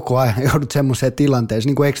 missä koko ajan joudut semmoiseen tilanteeseen,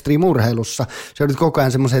 niin kuin extreme-urheilussa, sä joudut koko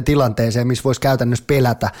ajan semmoiseen tilanteeseen, missä voisi käytännössä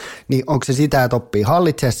pelätä, niin onko se sitä, että oppii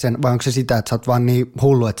hallitsemaan sen, vai onko se sitä, että sä oot vaan niin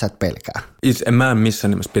hullu, että sä et pelkää? Mä en missään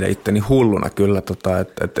nimessä pidä itteni hulluna kyllä,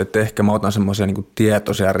 että ehkä mä otan semmoisia niin kuin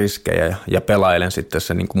tietoisia riskejä ja pelailen sitten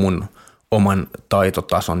se niin kuin mun oman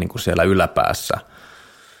taitotason niin kuin siellä yläpäässä.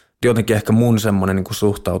 Jotenkin ehkä mun semmoinen niin kuin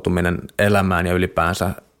suhtautuminen elämään ja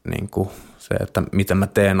ylipäänsä niin kuin se, että miten mä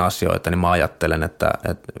teen asioita, niin mä ajattelen, että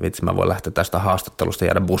vitsi mä voin lähteä tästä haastattelusta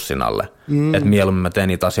jäädä bussin alle. Että mieluummin mä teen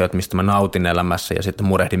niitä asioita, mistä mä nautin elämässä ja sitten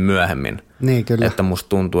murehdin myöhemmin. Niin, kyllä. Että musta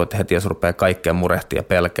tuntuu, että heti jos rupeaa kaikkea murehtia ja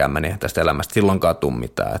pelkäämään, niin tästä elämästä silloinkaan tule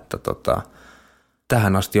mitään. Että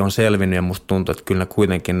tähän asti on selvinnyt ja musta tuntuu, että kyllä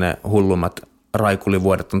kuitenkin ne hullummat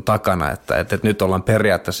raikulivuodet on takana, että nyt ollaan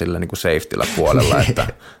periaatteessa sillä niin kuin safetyllä puolella,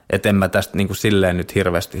 että en mä tästä niin kuin silleen nyt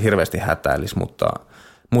hirveästi hätäilisi,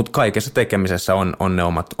 mutta kaikessa tekemisessä on ne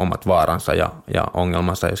omat vaaransa ja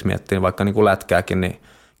ongelmansa. Jos miettii vaikka niin kuin lätkääkin, niin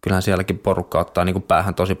kyllähän sielläkin porukka ottaa niin kuin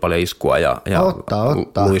päähän tosi paljon iskua ja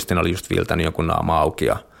ottaa. Luistin oli just viiltänyt jonkun naama auki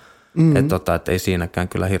ja että ei siinäkään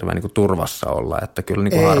kyllä hirveän niin kuin turvassa olla, että kyllä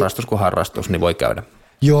niin kuin harrastus, niin voi käydä.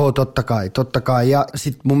 Joo, totta kai. Ja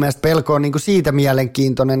sitten mun mielestä pelko on niinku siitä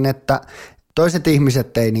mielenkiintoinen, että toiset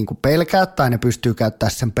ihmiset ei niinku pelkää tai ne pystyy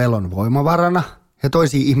käyttämään sen pelon voimavarana ja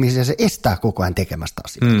toisia ihmisiä se estää koko ajan tekemästä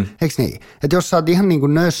asioita. Eikö niin? Että jos sä oot ihan niinku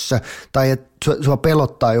nössö tai että sua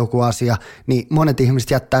pelottaa joku asia, niin monet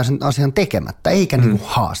ihmiset jättää sen asian tekemättä eikä niinku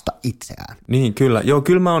haasta itseään. Niin, kyllä. Joo,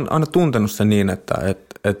 kyllä mä oon aina tuntenut sen niin, että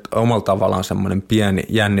omalla tavallaan semmoinen pieni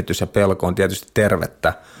jännitys ja pelko on tietysti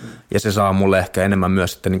tervettä ja se saa mulle ehkä enemmän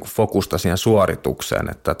myös sitten niin kuin fokusta siihen suoritukseen,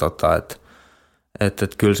 että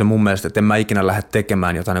kyllä se mun mielestä, että en mä ikinä lähde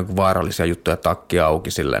tekemään jotain niin kuin vaarallisia juttuja takkia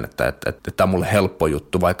auki silleen, että tämä on mulle helppo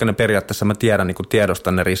juttu, vaikka ne periaatteessa mä tiedän, niin kuin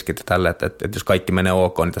tiedostan ne riskit ja tälle, että jos kaikki menee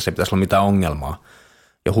ok, niin tässä ei pitäisi olla mitään ongelmaa.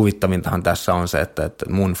 Ja huvittavintahan tässä on se, että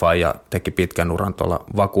mun faija teki pitkän uran tuolla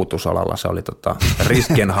vakuutusalalla, se oli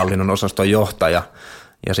riskienhallinnon osaston johtaja.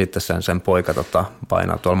 Ja sitten sen poika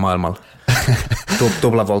painaa tuolla maailmalla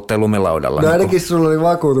tuplavoltteja lumilaudalla. No ainakin sulla oli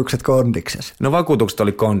vakuutukset kondiksessa. No vakuutukset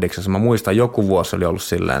oli kondiksessa. Mä muistan, joku vuosi oli ollut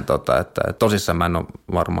silleen, että tosissaan mä en ole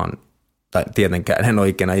varmaan tai tietenkään en ole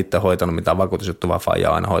ikinä itse hoitanut mitään vakuutusjuttua, vaan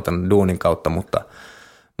faijaa aina hoitanut duunin kautta, mutta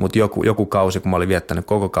joku kausi, kun mä olin viettänyt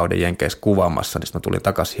koko kauden Jenkeissä kuvaamassa, niin mä tulin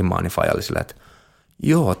takaisin himaan, niin faija oli silleen, että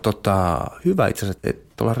joo, hyvä itse asiassa,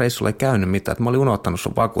 että tuolla reissulla ei käynyt mitään, että mä olin unohtanut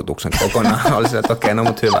sun vakuutuksen kokonaan. Oli silleen, että okei, no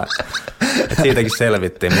mut hyvä. Että siitäkin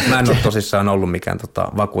selvittiin, mutta mä en ole tosissaan ollut mikään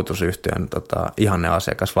vakuutusyhtiön ihanne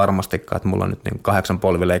asiakas varmastikaan, että mulla on nyt niin 8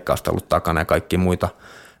 polvileikkausta ollut takana ja kaikki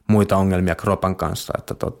muita ongelmia kropan kanssa,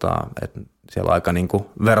 että siellä on aika niin kuin,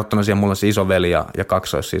 verrattuna siihen mulla on se isoveli ja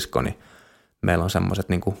kaksoissisko, niin meillä on semmoiset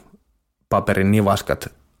niin kuin paperin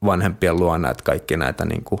nivaskat vanhempien luona, että kaikki näitä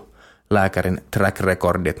niin kuin lääkärin track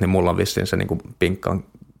recordit, niin mulla on vissiin se niin kuin pinkka on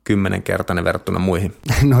 10-kertainen verrattuna muihin.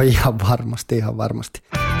 No ihan varmasti.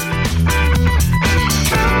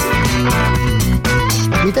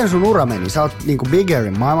 Miten sun ura meni? Sä oot niinku Big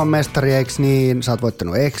Airin maailmanmestari, eikö niin? Sä oot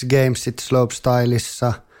voittanut X-Gamesit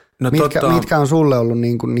Slopestyleissa. No mitkä on sulle ollut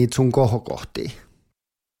niinku niitä sun kohokohtia?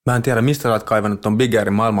 Mä en tiedä, mistä sä oot kaivannut ton Big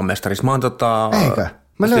Airin maailmanmestarissa. Mä oon Eikö?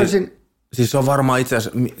 Mä löysin... Siis se on varmaan itse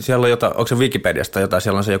asiassa, siellä on jotain, onko se Wikipediasta jotain,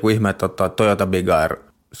 siellä on se joku ihme, että Toyota Big Air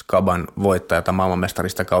Scaban voittaja tai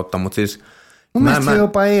maailmanmestarista kautta, mutta siis... Mun mielestä se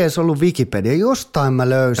jopa ei edes ollut Wikipedia. Jostain mä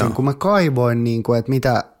löysin, kun mä kaivoin, niin kuin, että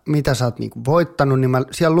mitä sä oot niin kuin voittanut, niin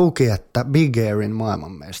siellä luki, että Big Airin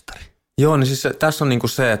maailmanmestari. Joo, niin siis tässä on niin kuin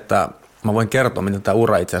se, että mä voin kertoa, miten tämä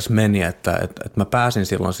ura itse asiassa meni, että mä pääsin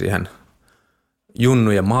silloin siihen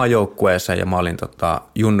junnujen maajoukkueeseen ja mä olin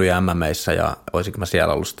junnujen MMA:ssä ja olisinko mä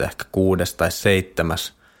siellä ollut sitten ehkä 6. tai 7.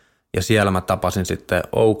 Ja siellä mä tapasin sitten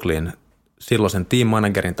Oakleyn silloisen team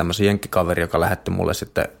managerin, tämmöisen jenkkikaveri, joka lähetti mulle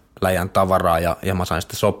sitten läjän tavaraa ja mä sain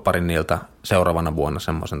sitten sopparin niiltä seuraavana vuonna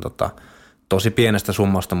semmoisen tosi pienestä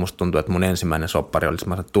summasta. Musta tuntui, että mun ensimmäinen soppari oli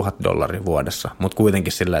semmoisen $1,000 vuodessa, mutta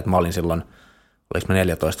kuitenkin sillä, että mä olin silloin, oliko mä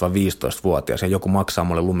 14 vai 15-vuotias ja joku maksaa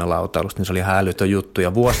mulle lumilautailusta, niin se oli ihan älytön juttu.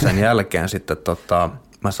 Ja vuosi sen jälkeen sitten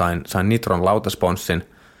mä sain Nitron lautasponssin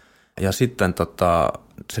ja sitten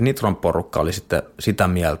se Nitron porukka oli sitten sitä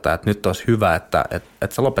mieltä, että nyt olisi hyvä, että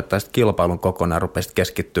sä lopettaisit kilpailun kokonaan ja rupeisit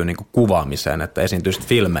keskittyä niin kuin kuvaamiseen, että esiintyisit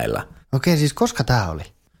filmeillä. Okei, siis koska tämä oli?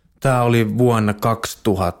 Tämä oli vuonna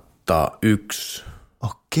 2001.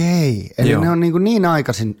 Okei, eli joo. Ne on niin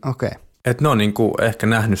aikaisin, okei. Että ne on niinku ehkä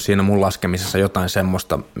nähnyt siinä mun laskemisessa jotain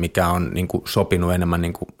semmoista, mikä on niinku sopinut enemmän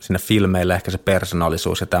niinku sinne filmeille, ehkä se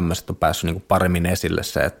persoonallisuus ja tämmöiset on päässyt niinku paremmin esille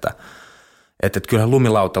se, että kyllähän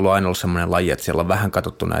lumilautailu on aina ollut semmoinen laji, että siellä on vähän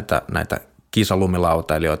katsottu näitä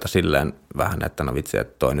kisalumilautailijoita silleen vähän, että no vitsi,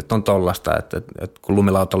 että toi nyt on tollasta, että kun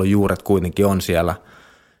lumilautailun juuret kuitenkin on siellä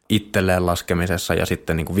itselleen laskemisessa ja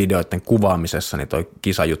sitten niinku videoiden kuvaamisessa, niin toi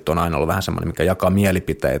kisajuttu on aina ollut vähän semmoinen, mikä jakaa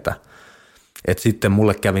mielipiteitä. Että sitten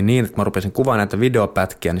mulle kävi niin, että mä rupesin kuvaamaan näitä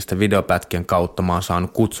videopätkiä, niin sitten videopätkien kautta mä oon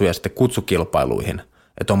saanut kutsuja sitten kutsukilpailuihin.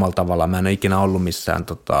 Että omalla tavallaan mä en ole ikinä ollut missään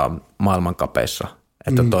maailmankapeissa.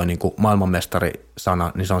 Että toi niinku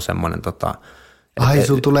maailmanmestari-sana, niin se on semmoinen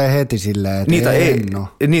sun tulee heti silleen, että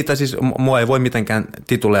niitä siis mua ei voi mitenkään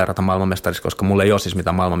tituleerata maailmanmestariksi, koska mulla ei ole siis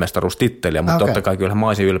mitään maailmanmestaruustitteliä, mutta totta kai kyllä mä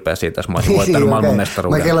olisin ylpeä siitä, jos mä olisin voittanut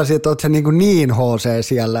maailmanmestaruuden. Mä kelasin, että oot sä niin HC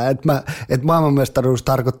siellä, että maailmanmestaruus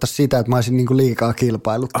tarkoittaisi sitä, että mä olisin niin liikaa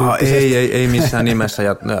kilpailut. Ei missään nimessä.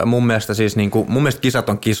 Ja mun mielestä siis mun mielestä kisat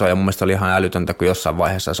on kisoja ja mun mielestä oli ihan älytöntä, kun jossain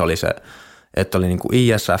vaiheessa se oli se, että oli niinku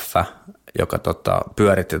ISF, joka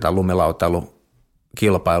pyöritti tätä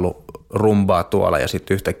lumilautailukilpailu rumbaa tuolla ja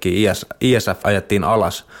sitten yhtäkkiä ISF ajettiin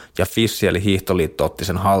alas ja FIS eli hiihtoliitto otti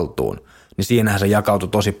sen haltuun. Niin siinähän se jakautui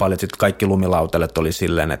tosi paljon, että sitten kaikki lumilautailijat oli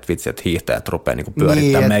silleen, että vitsi, että hiihtäjät rupeaa niinku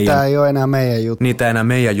pyörittämään meidän. Niin, että ei ole enää meidän juttu. Niitä ei enää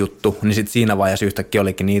meidän juttu, niin sitten siinä vaiheessa yhtäkkiä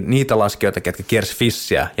olikin niitä laskijoita, ketkä kiersi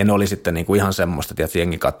FISiä ja ne oli sitten niinku ihan semmoista, että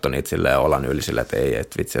jengi katsoi niitä silleen olan yli silleen, että ei,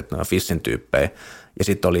 että vitsi, että ne on FISin tyyppejä. Ja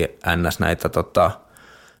sitten oli NS näitä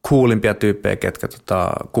coolimpia tyyppejä, ketkä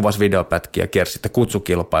kuvasi videopätkiä, kiersi sitten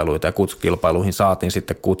kutsukilpailuita ja kutsukilpailuihin saatiin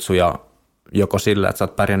sitten kutsuja joko sillä, että sä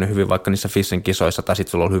oot pärjännyt hyvin vaikka niissä FISin kisoissa tai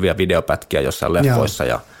sitten sulla on hyviä videopätkiä jossain leffoissa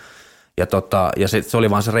ja se oli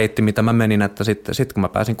vaan se reitti, mitä mä menin, että sitten kun mä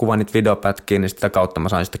pääsin kuvaan niitä videopätkiä, niin sitä kautta mä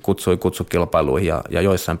sain sitten kutsukilpailuihin ja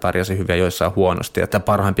joissain pärjäsin hyvin ja joissain huonosti. Että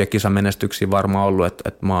parhaimpia kisamenestyksiä varmaan ollut,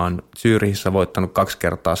 että mä oon Zyrihissä voittanut 2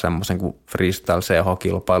 kertaa semmoisen kuin freestyle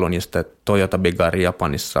CH-kilpailun ja sitten Toyota Big Air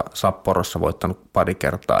Japanissa Sapporossa voittanut 2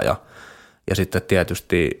 kertaa ja sitten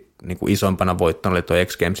tietysti niin kuin isoimpana voittona oli tuo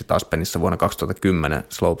X-Gamesit Aspenissa vuonna 2010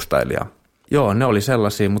 slopestylea. Joo, ne oli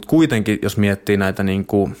sellaisia, mutta kuitenkin jos miettii näitä niin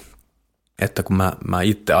kuin että kun mä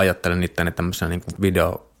itse ajattelen itteni tämmöisenä niin kuin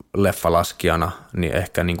videoleffalaskijana, niin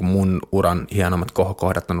ehkä niin kuin mun uran hienommat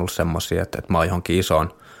kohokohdat on ollut semmoisia, että mä oon johonkin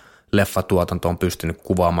isoon leffatuotanto on pystynyt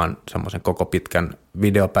kuvaamaan semmoisen koko pitkän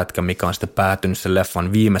videopätkän, mikä on sitten päätynyt sen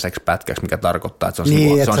leffan viimeiseksi pätkäksi, mikä tarkoittaa, että se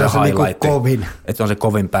on se highlight, kovin. Että se on se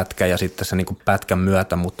kovin pätkä ja sitten se niinku pätkän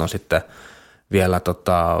myötä, mutta on sitten vielä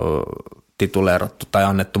tituleerattu tai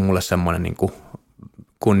annettu mulle semmoinen niinku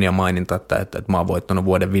kunniamaininta, että mä oon voittanut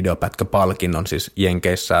vuoden videopätkäpalkinnon, siis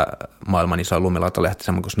Jenkeissä maailman iso lumilautalehti,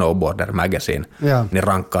 semmoinen kuin Snowboarder Magazine, niin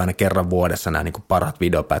rankkaa aina kerran vuodessa nämä niinku parhaat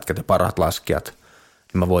videopätkät ja parhaat laskijat.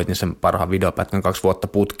 Mä voitin sen parhaan videopätkän 2 vuotta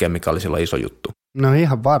putkeen, mikä oli silloin iso juttu. No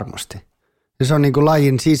ihan varmasti. Ja se on niinku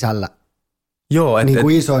lajin sisällä niinku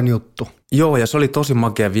isoin juttu. Joo, ja se oli tosi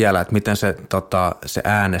makea vielä, että miten se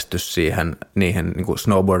äänestys niihin niinku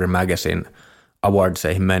Snowboarder Magazine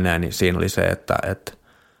awardseihin menee, niin siinä oli se, että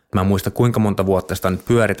mä en muista kuinka monta vuotta sitä on nyt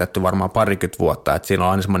pyöritetty, varmaan 20 vuotta, että siinä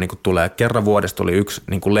on aina semmoinen, niin tulee kerran vuodesta tuli yksi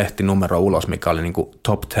niin lehtinumero ulos, mikä oli niin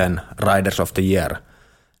top 10 Riders of the Year.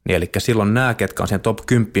 Niin, eli silloin nämä, ketkä on siihen top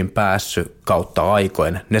 10 päässyt kautta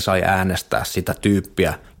aikoin, ne sai äänestää sitä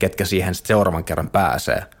tyyppiä, ketkä siihen sitten seuraavan kerran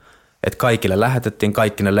pääsee. Että kaikille lähetettiin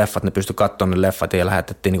kaikki ne leffat, ne pystyi katsomaan ne leffat ja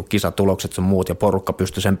lähetettiin niin kisatulokset sun muut ja porukka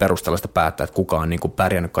pystyi sen perusteella sitä päättämään, että kuka on niin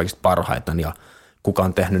pärjännyt kaikista parhaiten ja kuka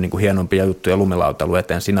on tehnyt niin hienompia juttuja lumilautailu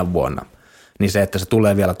eteen sinä vuonna. Niin se, että se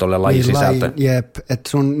tulee vielä tuolle lajin sisältöön. Jep, että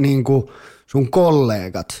sun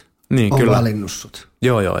kollegat on valinnut sut.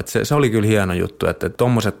 Joo, että se oli kyllä hieno juttu, että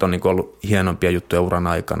tommoset on niin ollut hienompia juttuja uran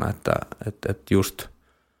aikana, että just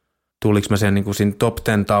tuliko mä sen niin siinä top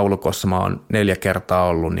 10 taulukossa, mä oon 4 kertaa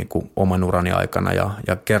ollut niin oman urani aikana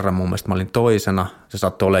ja kerran mun mielestä mä olin toisena, se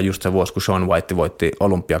saattoi olla just se vuosi, kun Shaun White voitti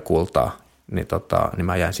olympiakultaa, niin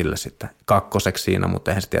mä jäin sille sitten 2. siinä,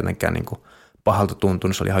 mutta eihän se tietenkään niin pahalta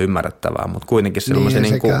tuntunut, se oli ihan ymmärrettävää, mutta kuitenkin silloin se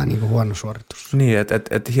sekään huono suoritus. Niin,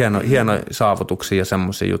 että hieno saavutuksia ja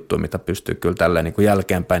semmoisia juttuja, mitä pystyy kyllä tälleen niin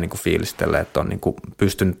jälkeenpäin niin fiilistelemään, että on niin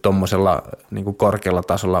pystynyt tommosella niin korkealla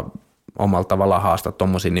tasolla omalla tavallaan haastaa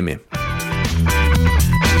tommosia nimiä.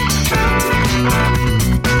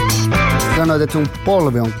 Sanoit, että sun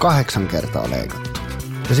polvi on 8 kertaa leikattu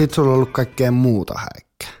ja sit sulla on ollut kaikkea muuta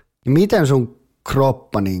häikkää. Miten sun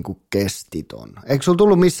kroppa niinku kesti ton? Eikö sulla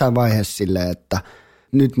tullut missään vaiheessa silleen, että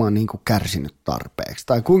nyt mä oon niinku kärsinyt tarpeeksi?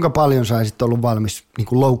 Tai kuinka paljon sä olisit ollut valmis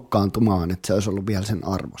niinku loukkaantumaan, että se olisi ollut vielä sen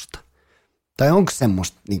arvosta? Tai onko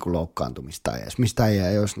semmoista niinku loukkaantumista edes, mistä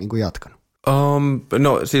ei olisi niinku jatkanut?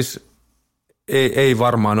 No siis ei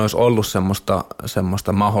varmaan olisi ollut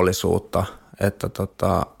semmoista mahdollisuutta,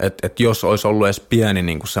 että jos olisi ollut edes pieni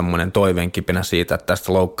niin kuin semmoinen toiveenkipinä siitä, että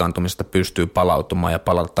tästä loukkaantumisesta pystyy palautumaan ja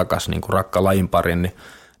palata takaisin niin kuin rakkaan lajin pariin, niin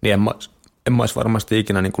en mä olisi varmasti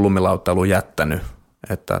ikinä niin kuin lumilauttailuun jättänyt.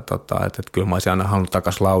 Että kyllä mä olisin aina halunnut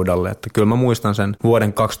takaisin laudalle. Että kyllä mä muistan sen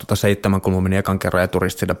vuoden 2007, kun mä menin ekan kerran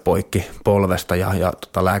eturistille poikki polvesta ja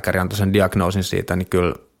lääkäri antoi sen diagnoosin siitä, niin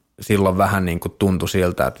kyllä silloin vähän niin kuin tuntui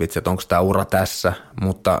siltä, että vitsi, että onko tämä ura tässä,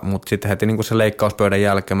 mutta sitten heti niin kuin sen leikkauspöydän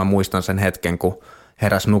jälkeen mä muistan sen hetken, kun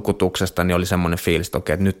heräsi nukutuksesta, niin oli semmoinen fiilis, että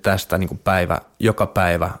okei, että nyt tästä niin kuin joka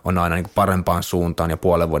päivä on aina niin kuin parempaan suuntaan ja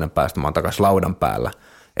puolen vuoden päästä mä oon takaisin laudan päällä.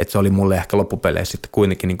 Että se oli mulle ehkä loppupeleissä sitten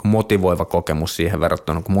kuitenkin niin kuin motivoiva kokemus siihen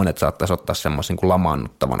verrattuna, kun monet saattaisi ottaa semmoisen niin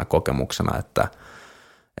lamaannuttavana kokemuksena,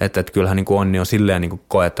 että kyllähän niin kuin onni on silleen niin kuin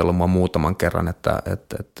koetellut mua muutaman kerran, että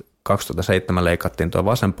 2007 leikattiin tuo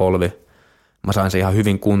vasen polvi. Mä sain sen ihan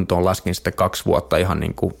hyvin kuntoon, laskin sitten 2 vuotta ihan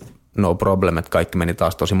niin kuin no problem, että kaikki meni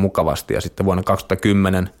taas tosi mukavasti. Ja sitten vuonna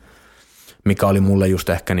 2010, mikä oli mulle just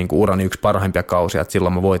ehkä niin kuin urani yksi parhaimpia kausia, että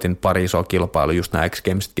silloin mä voitin pari isoa kilpailua, just nämä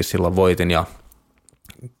X-Gamesitkin silloin voitin ja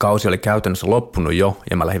kausi oli käytännössä loppunut jo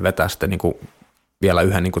ja mä lähdin vetää sitten niin kuin vielä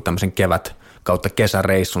yhden niin kuin tämmöisen kevät kautta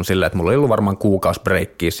kesäreissun silleen, että mulla oli ollut varmaan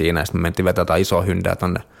kuukausibreikkiä siinä ja sitten me mentiin vetää jotain isoa hyndää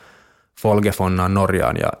tonne Folgefonnaan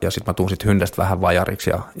Norjaan ja sitten mä tuun sit hyndestä vähän vajariksi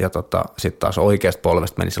ja sitten taas oikeasta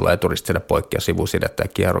polvesta meni silloin eturistiside poikki ja sivusidettä ja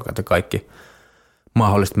kierukat ja kaikki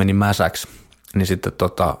mahdollisesti meni mäsäksi. Niin sitten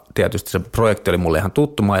tietysti se projekti oli mulle ihan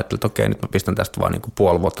tuttu. Mä ajattelin, että okei, nyt mä pistän tästä vaan niinku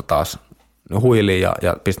puoli vuotta taas huiliin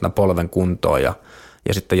ja pistän polven kuntoon ja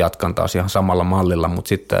sitten jatkan taas ihan samalla mallilla, mutta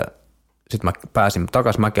sitten mä pääsin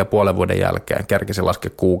takaisin mäkeä puolen vuoden jälkeen, kerkisin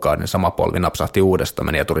laskea kuukauden, sama polvi napsahti uudestaan,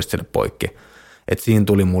 meni eturistiside poikki. Että siinä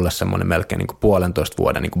tuli mulle semmoinen melkein niin kuin 1,5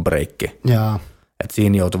 vuoden niin kuin breikki. Että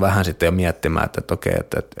siinä joutui vähän sitten jo miettimään, että okei,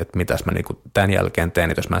 että mitäs mä niin kuin tämän jälkeen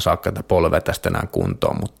teen, jos mä en saa tätä polvea tästä enää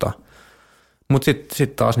kuntoon. Mutta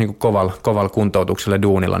sitten taas niin kuin kovalla kuntoutuksella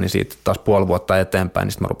duunilla, niin siitä taas puoli vuotta eteenpäin,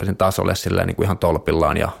 niin sitten mä rupesin taas olemaan silleen niin kuin ihan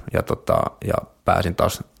tolpillaan ja pääsin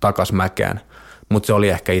taas takaisin mäkeen. Mutta se oli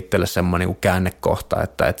ehkä itselle semmoinen niin kuin käännekohta,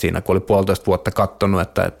 että siinä kun oli 1,5 vuotta katsonut,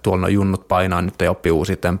 että tuolla nuo junnut painaa nyt ja oppii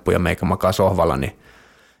uusia temppuja, meikä makaa sohvalla, niin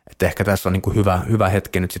että ehkä tässä on niin kuin hyvä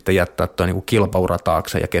hetki nyt sitten jättää tuo niin kuin kilpaura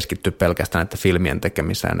taakse ja keskittyä pelkästään näiden filmien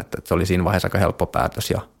tekemiseen, että se oli siinä vaiheessa aika helppo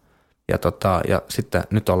päätös ja sitten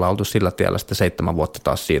nyt ollaan oltu sillä tiellä sitten 7 vuotta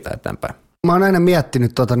taas siitä eteenpäin. Mä oon aina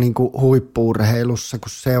miettinyt niinku huippu-urheilussa, kun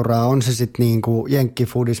seuraa, on se sitten niinku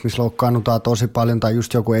jenkkifudis, missä loukkaannutaan tosi paljon, tai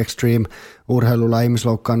just joku extreme-urheilulaji, missä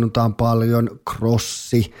loukkaannutaan paljon,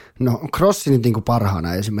 crossi. No crossi nyt niinku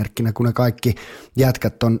parhaana esimerkkinä, kun ne kaikki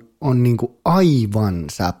jätkät on niinku aivan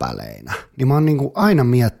säpäleinä. Niin mä oon niinku aina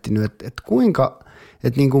miettinyt, että kuinka,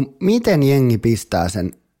 että niinku miten jengi pistää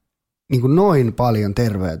sen niinku noin paljon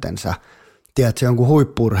terveytensä, tiedätkö, jonkun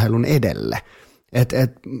huippu-urheilun edelle.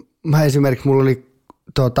 Mä esimerkiksi, mulla oli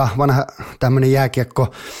vanha tämmöinen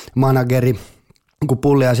jääkiekko-manageri, kun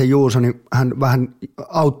Pulliaisen Juuso, niin hän vähän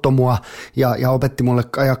auttoi mua ja opetti mulle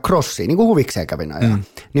ajaa crossia, niin kuin huvikseen kävin ajaa.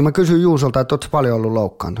 Niin mä kysyin Juusolta, että ootko paljon ollut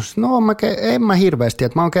loukkaantunut? No en mä hirveästi,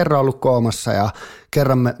 että mä oon kerran ollut koomassa ja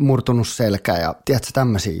kerran murtunut selkä ja tiedätkö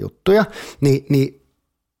tämmöisiä juttuja. Niin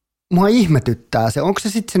mua ihmetyttää se, onko se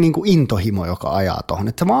sitten se niinku intohimo, joka ajaa tuohon,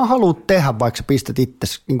 että sä vaan haluat tehdä, vaikka sä pistät itse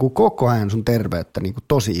niinku koko ajan sun terveyttä niinku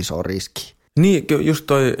tosi iso riski. Niin, just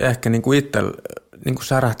toi ehkä niinku itse niinku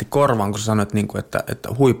särähti korvaan, kun sä sanoit, niinku, että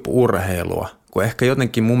huippu-urheilua, kun ehkä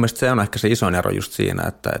jotenkin mun mielestä se on ehkä se isoin ero just siinä,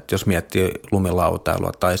 että jos miettii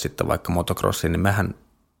lumilautailua tai sitten vaikka motocrossia, niin mehän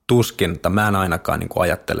tuskin, tai mä en ainakaan niinku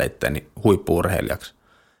ajattele itteeni huippu-urheilijaksi.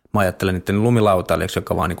 Mä ajattelen niiden lumilautailijaksi,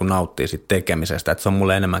 joka vaan niin nauttii siitä tekemisestä, että se on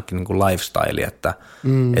mulle enemmänkin niin lifestyle, että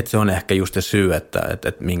se on ehkä just se syy, että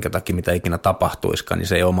minkä takia mitä ikinä tapahtuisikaan, niin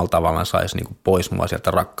se ei omalla tavallaan saisi niin pois mua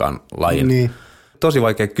sieltä rakkaan lajin. Niin. Tosi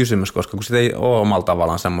vaikea kysymys, koska kun se ei ole omalla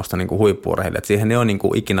tavallaan semmoista niin huippu-urheilijaa, että siihen ei ole niin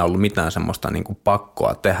ikinä ollut mitään semmoista niin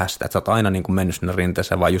pakkoa tehdä sitä, että sä oot aina niin mennyt sinne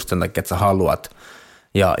rinteeseen vaan just sen takia, että sä haluat.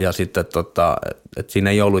 Ja sitten, että siinä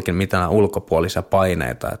ei ollut mitään ulkopuolisia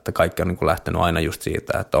paineita, että kaikki on niin kuin lähtenyt aina just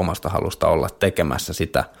siitä, että omasta halusta olla tekemässä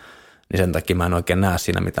sitä, niin sen takia mä en oikein näe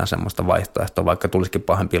siinä mitään semmoista vaihtoehtoa, vaikka tulisikin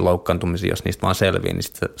pahempia loukkaantumisia, jos niistä vaan selviää, niin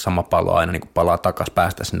sitten sama pallo aina niin kuin palaa takaisin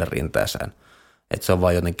päästä sinne rinteeseen. Että se on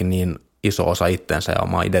vaan jotenkin niin iso osa itteensä ja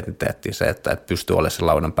omaa identiteettiä se, että pystyy olemaan sen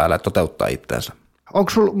laudan päällä ja toteuttaa itteensä.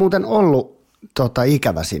 Onko sulla muuten ollut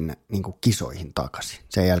ikävä sinne niin kuin kisoihin takaisin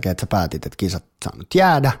sen jälkeen, että sä päätit, että kisat saa nyt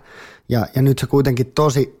jäädä ja nyt sä kuitenkin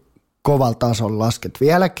tosi kovalla tasolla lasket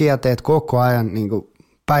vieläkin ja teet koko ajan niin kuin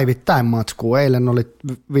päivittäin matskua. Eilen oli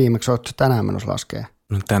viimeksi, ootko tänään menossa laskee?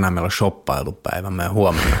 No tänään meillä on shoppailupäivä, meidän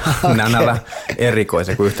huomenna. Okay. Nämä on vähän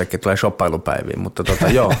erikoisia, kun yhtäkkiä tulee shoppailupäiviin, mutta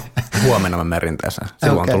joo, huomenna mä menen rinteeseen.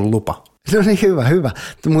 Silloin on tullut lupa. No niin, hyvä.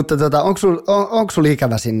 Mutta onko sulla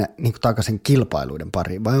ikävä sinne niin kuin takaisin kilpailuiden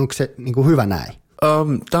pariin vai onko se niin kuin hyvä näin?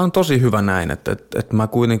 Tämä on tosi hyvä näin, että mä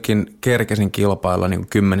kuitenkin kerkesin kilpailla niin kuin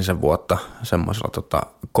 10 vuotta semmoisella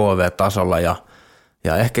KV-tasolla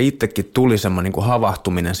ja ehkä itsekin tuli semmoinen niin kuin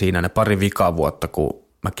havahtuminen siinä ne pari vikavuotta, kun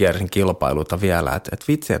mä kiersin kilpailuita vielä, että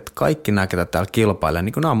vitsi, että kaikki nämä, ketä täällä kilpailee,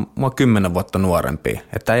 niin kuin nämä on mua 10 vuotta nuorempia,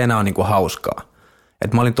 että ei enää ole niin kuin hauskaa.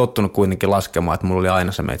 Että mä olin tottunut kuitenkin laskemaan, että mulla oli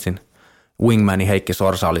aina se meitsin wingmani Heikki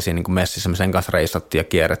Sorsa oli siinä niin kuin messissä, me sen kanssa reissattiin ja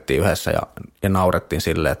kierrettiin yhdessä ja naurettiin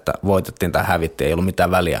sille, että voitettiin tai hävittiin, ei ollut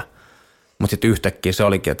mitään väliä. Mutta sitten yhtäkkiä se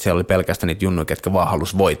olikin, että siellä oli pelkästään niitä junnuja, ketkä vaan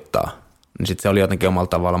halusi voittaa. Niin sitten se oli jotenkin omalla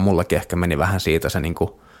tavalla, mullakin ehkä meni vähän siitä se niin kuin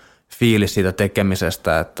fiilis siitä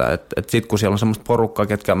tekemisestä, että sitten kun siellä on semmoista porukkaa,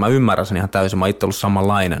 ketkä mä ymmärrän sen ihan täysin, mä oon itse ollut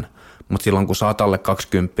samanlainen, mutta silloin kun sä oot alle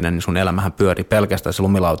 20, niin sun elämähän pyörii pelkästään se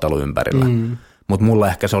lumilautailu ympärillä. Mutta mulla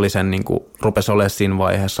ehkä se oli sen, niin kuin, rupesi olemaan siinä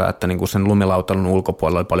vaiheessa, että niin kuin sen lumilautailun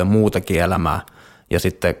ulkopuolella oli paljon muutakin elämää. Ja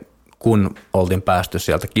sitten kun oltiin päästy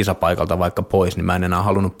sieltä kisapaikalta vaikka pois, niin mä en enää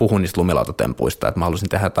halunnut puhua niistä lumilautatempuista, että mä halusin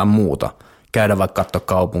tehdä jotain muuta. Käydä vaikka katsoa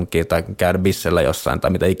kaupunkia tai käydä bissellä jossain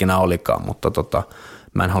tai mitä ikinä olikaan, mutta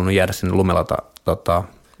mä en halunnut jäädä sinne lumilauta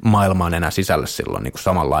maailmaan enää sisälle silloin niin kuin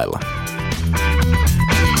samalla lailla.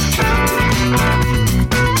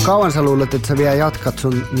 Kauan sä luulet, että sä vielä jatkat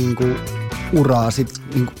sun niin kuin uraa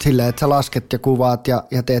niin silleen, että sä lasket ja kuvaat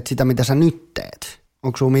ja teet sitä, mitä sä nyt teet?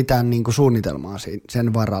 Onko sulla mitään niin kuin suunnitelmaa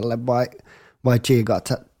sen varalle vai tsiikaat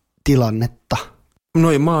sä tilannetta?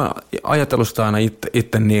 No mä oon ajatellut sitä aina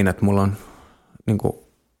itse niin, että mulla on niin kuin,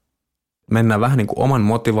 mennään vähän niin kuin oman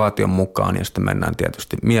motivaation mukaan ja sitten mennään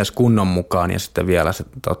tietysti mieskunnon mukaan ja sitten vielä se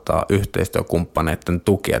yhteistyökumppaneiden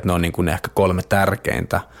tuki, että ne on niin kuin ne ehkä 3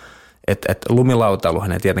 tärkeintä. Että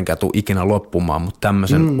lumilautailuhan ei tietenkään tule ikinä loppumaan, mutta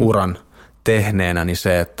tämmöisen uran tehneenä, niin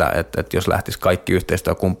se, että jos lähtisi kaikki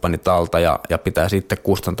yhteistyökumppanit alta ja pitää sitten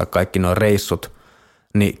kustantaa kaikki nuo reissut,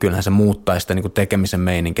 niin kyllähän se muuttaisi sitä niin kuin tekemisen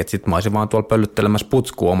meininki. Että sitten mä olisin vaan tuolla pöllyttelemässä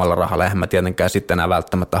putskua omalla rahalla, eihän mä tietenkään sitten enää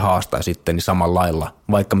välttämättä haastaisi sitten niin samalla lailla,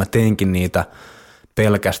 vaikka mä teinkin niitä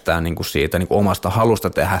pelkästään niin kuin siitä niin kuin omasta halusta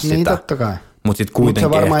tehdä niin, sitä. Totta kai. Mutta sitten kuitenkin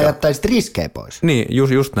Mutta se varmaan jättäisit riskejä pois. Niin,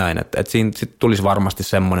 just näin, että siinä sit tulisi varmasti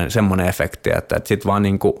semmoinen efekti, että sitten vaan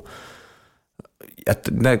niinku,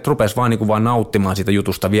 että ne rupesi vaan, niinku vaan nauttimaan siitä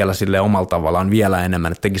jutusta vielä silleen omalla tavallaan vielä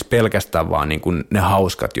enemmän, että tekisi pelkästään vaan niinku ne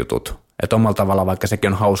hauskat jutut. Että omalla tavallaan, vaikka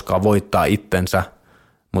sekin on hauskaa voittaa itsensä,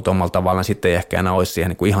 mutta omalla tavallaan sitten ei ehkä enää olisi siihen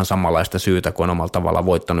niinku ihan samanlaista syytä, kun on omalla tavallaan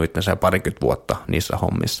voittanut itsensä 20 vuotta niissä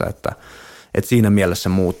hommissa, että siinä mielessä se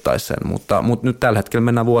muuttaisi sen. Mutta nyt tällä hetkellä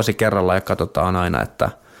mennään vuosi kerralla ja katsotaan aina,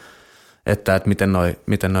 että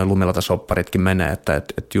miten noi lumilatasopparitkin menee, että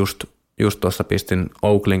just tuossa pistin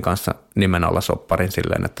Oaklin kanssa nimen alla sopparin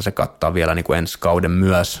silleen, että se kattaa vielä niin kuin ensi kauden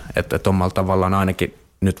myös, että omalla tavallaan ainakin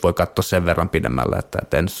nyt voi katsoa sen verran pidemmälle,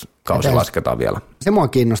 että ensi kausi lasketaan vielä. Se mua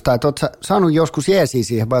kiinnostaa, että ootko sä saanut joskus jeesiä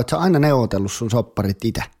siihen vai ootko sä aina neuvotellut sun sopparit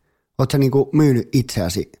itse? Ootko sä niinku myynyt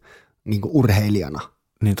itseäsi niinku urheilijana?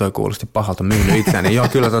 Niin toi kuulosti pahalta, myynyt itseäni. Joo,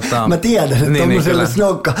 kyllä Mä tiedän, että tommoselle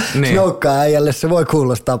snokka-äijälle se voi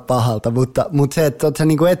kuulostaa pahalta, mutta se, että oot sä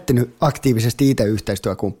niinku etsinyt aktiivisesti itse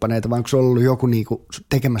yhteistyökumppaneita, vai onko se ollut joku niinku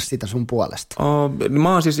tekemässä sitä sun puolesta?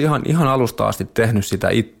 Mä oon siis ihan alusta asti tehnyt sitä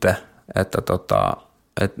itse, että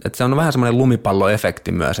se on vähän semmoinen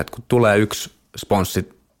lumipalloefekti myös, että kun tulee yksi sponssi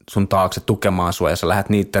sun taakse tukemaan sua ja sä lähdet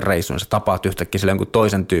niiden reissuun, sä tapaat yhtäkkiä sille jonkun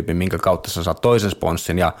toisen tyypin, minkä kautta sä saat toisen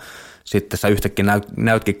sponssin ja sitten sä yhtäkkiä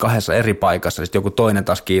näytkin 2 eri paikassa, sitten joku toinen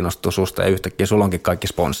taas kiinnostuu susta ja yhtäkkiä sulla onkin kaikki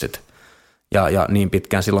sponssit. Ja niin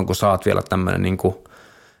pitkään silloin, kun sä oot vielä tämmöinen niin kuin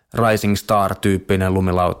rising star-tyyppinen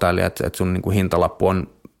lumilautailija, että sun niin kuin hintalappu on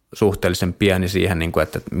suhteellisen pieni siihen, niin kuin,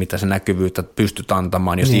 että mitä se näkyvyyttä pystyt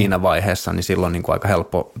antamaan jo siinä vaiheessa, niin silloin niin kuin aika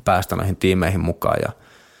helppo päästä noihin tiimeihin mukaan.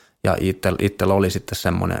 Ja itsellä oli sitten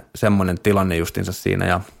semmoinen tilanne justinsa siinä.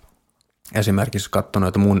 Ja esimerkiksi katson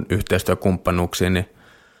noita mun yhteistyökumppanuuksia, niin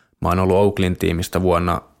mä oon ollut Oaklin tiimistä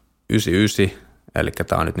vuonna 1999, eli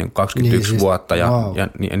tämä on nyt niin 21 vuotta, ja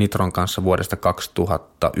Nitron kanssa vuodesta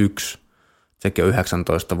 2001, sekin on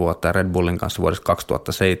 19 vuotta, ja Red Bullin kanssa vuodesta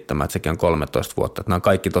 2007, että sekin on 13 vuotta. Että nämä on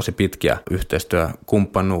kaikki tosi pitkiä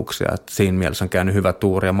yhteistyökumppanuuksia, että siinä mielessä on käynyt hyvä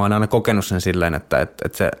tuuri, ja mä oon aina kokenut sen silleen, että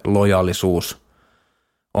se lojaalisuus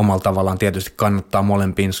omalla tavallaan tietysti kannattaa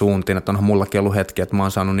molempiin suuntiin, että onhan mullakin ollut hetki, että mä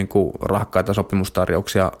oon saanut niinku rahkaita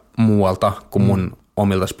sopimustarjouksia muualta kuin mun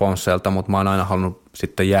omilta sponsseilta, mutta mä oon aina halunnut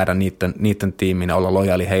sitten jäädä niiden tiimiin ja olla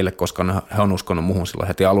lojaali heille, koska he on uskonut muhun silloin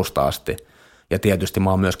heti alusta asti. Ja tietysti mä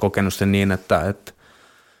oon myös kokenut sen niin, että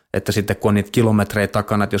sitten kun on niitä kilometrejä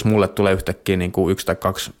takana, että jos mulle tulee yhtäkkiä niin kuin 1 tai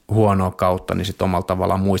 2 huonoa kautta, niin sitten omalla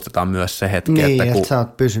tavallaan muistetaan myös se hetki. Niin, että sä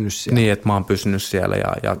oot pysynyt siellä. Niin, että mä oon pysynyt siellä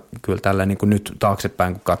ja kyllä tällä niin kuin nyt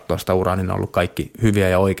taaksepäin, kun katsoo sitä uraa, niin on ollut kaikki hyviä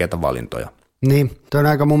ja oikeita valintoja. Niin, toi on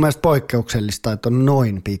aika mun mielestä poikkeuksellista, että on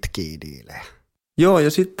noin pitkiä diilejä. Joo,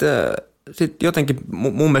 ja sitten jotenkin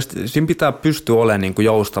mun mielestä siinä pitää pystyä olemaan niin kuin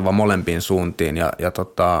joustava molempiin suuntiin ja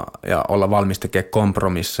olla valmis tekemään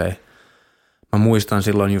kompromisseja. Mä muistan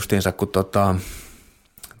silloin justiinsa, kun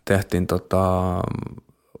tehtiin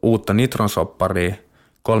uutta Nitron-sopparia,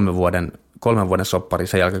 3 vuoden soppari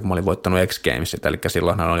sen jälkeen, kun mä olin voittanut X Gamesit, eli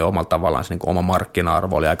silloinhan oli omalla tavallaan se niin kuin oma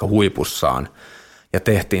markkina-arvo oli aika huipussaan. Ja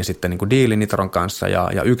tehtiin sitten niin kuin diili Nitron kanssa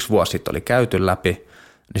ja 1 vuosi sitten oli käyty läpi.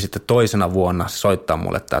 Niin sitten toisena vuonna se soittaa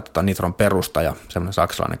mulle tämä Nitron perustaja, semmoinen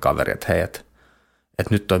saksalainen kaveri, että hei, että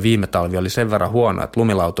nyt toi viime talvi oli sen verran huono, että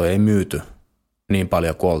lumilautoja ei myyty niin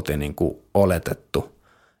paljon kuin oltiin niin kuin oletettu.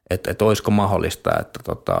 Että olisiko mahdollista, että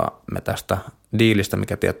me tästä diilistä,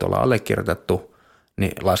 mikä tietty ollaan allekirjoitettu,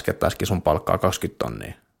 niin laskettaisikin sun palkkaa 20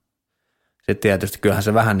 tonnia. Sitten tietysti kyllähän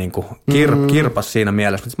se vähän niin kuin kirpas siinä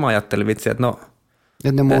mielessä, mutta mä ajattelin vitsi, että no,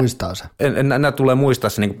 että ne muistaa se. Nämä tulee muistaa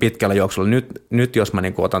se niin pitkällä juoksulla. Nyt jos mä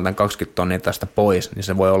niin otan tämän 20 tonnia tästä pois, niin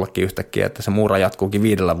se voi ollakin yhtäkkiä, että se muura jatkuukin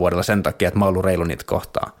 5 vuodella sen takia, että mä oon ollut reilu niitä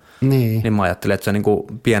kohtaan. Niin mä ajattelin, että se on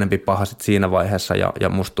niin pienempi paha sit siinä vaiheessa ja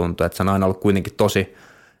musta tuntuu, että se on aina ollut kuitenkin tosi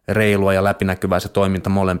reilua ja läpinäkyvää se toiminta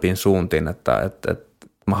molempiin suuntiin, että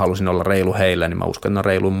mä halusin olla reilu heille, niin mä uskon, että ne on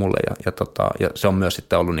reilu mulle ja se on myös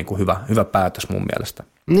sitten ollut niin kuin hyvä päätös mun mielestä.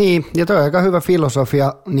 Niin, ja toi on aika hyvä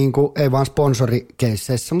filosofia, niin kuin ei vaan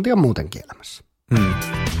sponsorikeisseissä, mutta ihan muutenkin elämässä.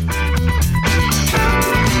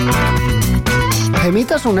 Hei,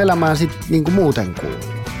 mitä sun elämään sitten niin kuin muuten kuuluu?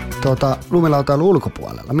 Lumilautailun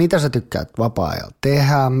ulkopuolella. Mitä sä tykkäät vapaa-ajalla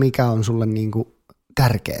tehdä? Mikä on sulle niin kuin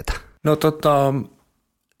tärkeetä? No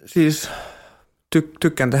siis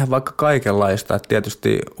tykkään tehdä vaikka kaikenlaista. Et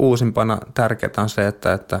tietysti uusimpana tärkeää on se,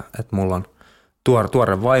 että mulla on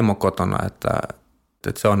tuore vaimo kotona, että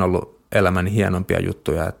se on ollut elämäni hienompia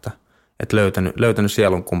juttuja, että löytänyt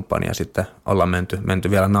sielun kumppania ja sitten ollaan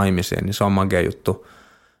menty vielä naimisiin, niin se on magea juttu,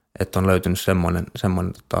 että on löytynyt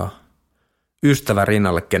semmoinen ystävä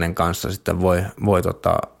rinnalle, kenen kanssa sitten voi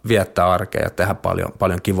viettää arkea ja tehdä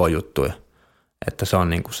paljon kivoja juttuja. Että se on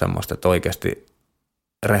niin kuin semmoista, että oikeasti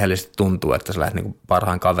rehellisesti tuntuu, että sä lähdet niin kuin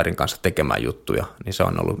parhaan kaverin kanssa tekemään juttuja, niin se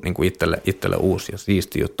on ollut niin kuin itselle uusi ja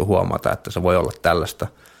siisti juttu huomata, että se voi olla tällaista.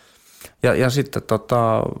 Ja sitten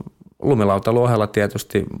lumilautailun ohella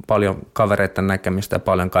tietysti paljon kavereiden näkemistä ja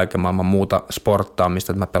paljon kaiken maailman muuta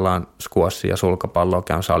sporttaamista, että mä pelaan squashia ja sulkapalloa,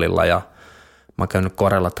 käyn salilla ja mä oon käynyt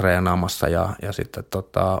korella treenaamassa ja sitten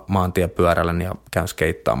maantiepyörällä ja käyn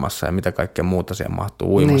skeittaamassa ja mitä kaikkea muuta siihen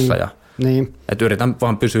mahtuu uimassa. Niin. Että yritän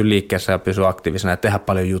vaan pysyä liikkeessä ja pysyä aktiivisena ja tehdä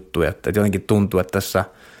paljon juttuja. Että jotenkin tuntuu, että tässä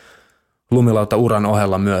lumilautauran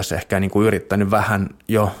ohella myös ehkä niin kuin yrittänyt vähän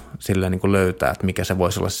jo sille niin kuin löytää, että mikä se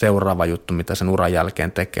voisi olla seuraava juttu, mitä sen uran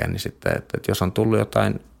jälkeen tekee. Niin sitten, että jos on tullut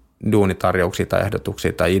jotain duunitarjouksia tai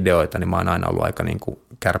ehdotuksia tai ideoita, niin mä oon aina ollut aika niin kuin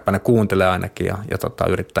kärppänä kuuntelee ainakin ja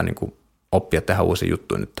yrittää niin kuin oppia tehdä uusia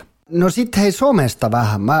juttuja nyt. No sit hei somesta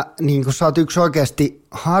vähän. Niin kuin sä oot yksi oikeasti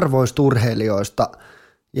harvoista urheilijoista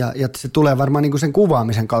ja se tulee varmaan niin kuin sen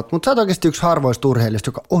kuvaamisen kautta, mutta sä oot oikeasti yksi harvoista urheilijoista,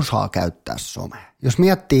 joka osaa käyttää somea. Jos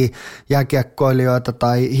miettii jääkiekkoilijoita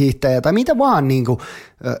tai hiihtäjiä tai mitä vaan niin kuin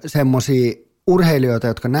semmosia urheilijoita,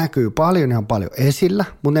 jotka näkyy paljon ihan paljon esillä,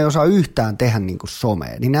 mutta ne ei osaa yhtään tehdä niin kuin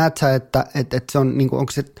somea, niin näet sä, että se on, niin kuin,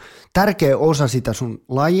 onko se tärkeä osa sitä sun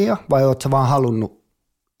lajia vai oot sä vaan halunnut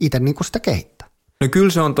itse niin kuin sitä kehittää? No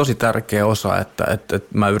kyllä se on tosi tärkeä osa, että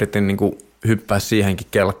mä yritin niin kuin hyppää siihenkin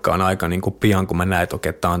kelkkaan aika niin kuin pian, kun mä näin, että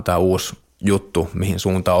okei, tämä on tämä uusi juttu, mihin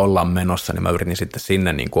suuntaan ollaan menossa, niin mä yritin sitten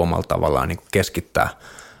sinne niin kuin omalla tavallaan niin kuin keskittää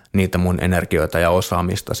niitä mun energioita ja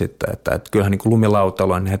osaamista sitten, että kyllähän niin kuin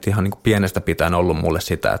lumilautailu on heti ihan niin kuin pienestä pitäen ollut mulle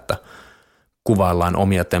sitä, että kuvaillaan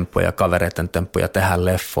omia temppuja, kavereiden temppuja, tehdään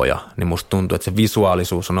leffoja, niin musta tuntuu, että se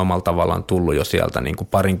visuaalisuus on omalla tavallaan tullut jo sieltä niin kuin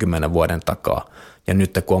 20 vuoden takaa. Ja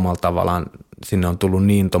nyt kun omalla tavallaan sinne on tullut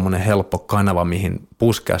niin tommoinen helppo kanava, mihin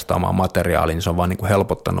puskea sitä omaa materiaalia, niin se on vaan niin kuin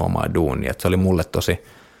helpottanut omaa duunia. Että se oli mulle tosi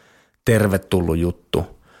tervetullut juttu.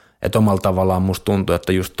 Että omalla tavallaan musta tuntuu,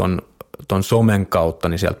 että just ton somen kautta,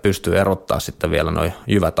 niin sieltä pystyy erottaa sitten vielä noi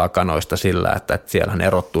jyvät akanoista sillä, että siellähän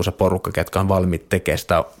erottuu se porukka, ketkä on valmiit tekemään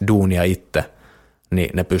sitä duunia itse, niin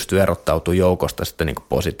ne pystyy erottautumaan joukosta sitten niin kuin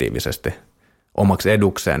positiivisesti omaksi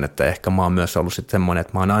edukseen, että ehkä mä oon myös ollut sitten semmoinen,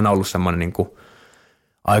 että mä oon aina ollut semmoinen niin kuin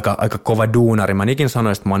aika kova duunari. Mä en ikin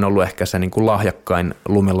sanoisi, että mä oon ollut ehkä se niin kuin lahjakkain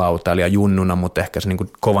lumilautailija junnuna, mutta ehkä se niin kuin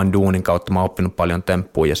kovan duunin kautta mä oon oppinut paljon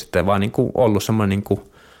temppuja ja sitten vaan niin kuin ollut semmoinen niin kuin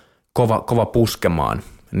kova puskemaan.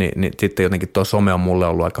 Niin sitten jotenkin tuo some on mulle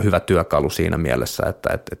ollut aika hyvä työkalu siinä mielessä,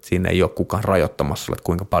 että siinä ei ole kukaan rajoittamassa sulle, että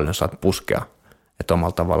kuinka paljon saat puskea. Että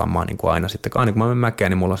omalla tavallaan mä oon niin kuin aina sitten, aina kun mä menen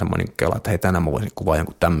mäkeen, niin mulla on semmoinen kela, että hei tänään mä voisin kuvaa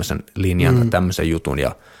jonkun tämmöisen linjan tai tämmöisen jutun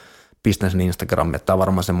ja pistän sen Instagramiin, että tämä on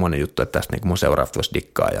varmaan semmoinen juttu, että tästä niin kuin mun seuraajat vois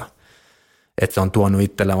dikkaa ja että se on tuonut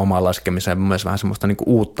itselleen omaan laskemiseen myös vähän semmoista niin kuin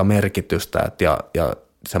uutta merkitystä ja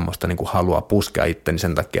semmoista niin kuin haluaa puskea itteni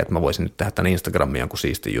sen takia, että mä voisin nyt tehdä tänne Instagramiin jonkun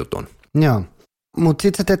siistin jutun. Joo, mutta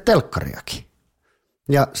sit sä teet telkkariakin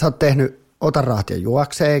ja sä oot tehnyt Ota rahtia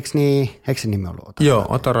juokse, eikö niin? Eikö se nimi ollut Ota? Joo,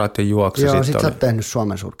 Ota rahtia juokse. Joo, sit sä oot tehnyt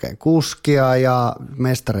Suomen surkein kuskia ja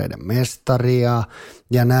mestareiden mestaria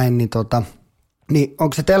ja näin, niin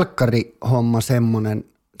onko se telkkarihomma semmoinen,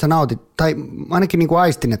 sä nautit, tai ainakin niin kuin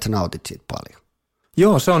aistin, että sä nautit siitä paljon?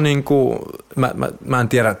 Joo, se on niin kuin, mä en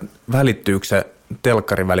tiedä, välittyykö se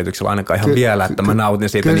telkkarin välityksellä ainakaan ihan vielä, että mä nautin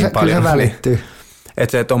siitä niin paljon. Kyllä se välittyy.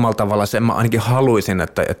 Että se, että omalla tavallaan se, mä ainakin haluaisin,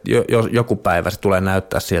 että joku päivä se tulee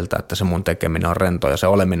näyttää siltä, että se mun tekeminen on rento ja se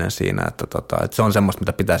oleminen siinä, että se on semmoista,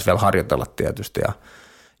 mitä pitäisi vielä harjoitella tietysti.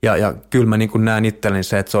 Ja kyllä mä niin kuin näen itselleni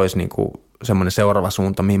se, että se olisi niin kuin semmoinen seuraava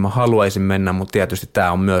suunta, mihin mä haluaisin mennä, mutta tietysti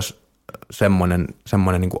tämä on myös semmoinen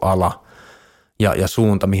niin kuin ala ja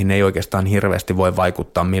suunta, mihin ei oikeastaan hirveästi voi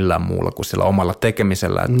vaikuttaa millään muulla kuin sillä omalla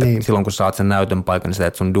tekemisellä. Että silloin kun saat sen näytön paikan, niin sä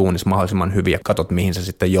teet sun duunis mahdollisimman hyvin ja katot, mihin se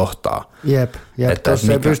sitten johtaa. Jep.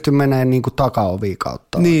 Tuossa ei pysty menemään niin kuin takaoviin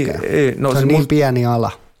kautta oikein. Se on niin pieni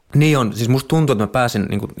ala. Niin on. Siis musta tuntuu, että mä pääsin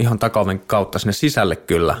niin kuin ihan takaoven kautta sinne sisälle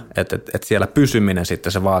kyllä, että siellä pysyminen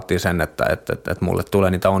sitten se vaatii sen, että mulle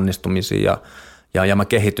tulee niitä onnistumisia ja mä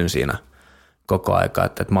kehityn siinä koko aika,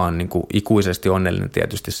 että mä oon niin kuin ikuisesti onnellinen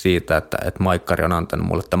tietysti siitä, että Maikkari on antanut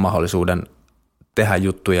mulle tämän mahdollisuuden tehdä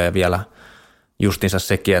juttuja ja vielä justiinsa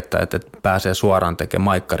sekin, että pääsee suoraan tekemään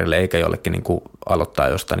Maikkarille eikä jollekin niin kuin aloittaa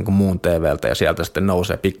jostain niin kuin muun TVltä ja sieltä sitten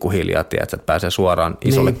nousee pikkuhiljaa, että pääsee suoraan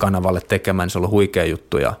isolle kanavalle tekemään, niin se on ollut huikea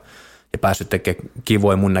juttu ja päässyt tekemään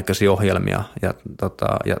kivoja mun näköisiä ohjelmia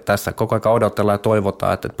ja tässä koko ajan odotellaan ja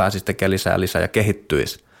toivotaan, että pääsisi tekemään lisää ja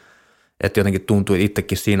kehittyisi. Että jotenkin tuntuu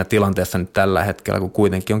itsekin siinä tilanteessa nyt tällä hetkellä, kun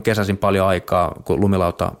kuitenkin on kesäisin paljon aikaa, kun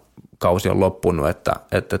lumilautakausi on loppunut, että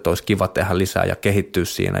olisi kiva tehdä lisää ja kehittyä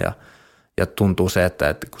siinä ja tuntuu se,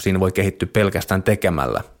 että kun siinä voi kehittyä pelkästään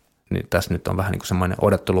tekemällä, niin tässä nyt on vähän niin kuin semmoinen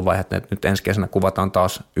odotteluvaihe, että nyt ensi kesänä kuvataan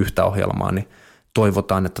taas yhtä ohjelmaa, niin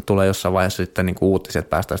toivotaan, että tulee jossain vaiheessa sitten niin kuin uutiset,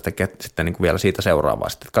 päästään sitten niin kuin vielä siitä seuraavaa,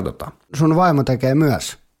 sitten katsotaan. Sun vaimo tekee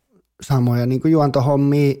myös samoja niin kuin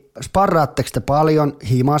juontohommia. Sparraatteko te paljon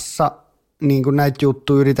himassa niin kuin näitä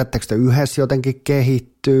juttuja, yritättekö te yhdessä jotenkin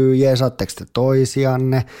kehittyä, jeesaatteko te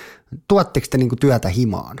toisianne, tuotteko te niin kuin työtä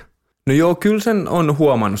himaan? No joo, kyllä sen on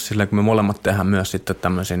huomannut sillä, kun me molemmat tehdään myös sitten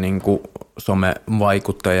tämmöisiä niin kuin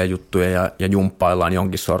somevaikuttajajuttuja ja jumppaillaan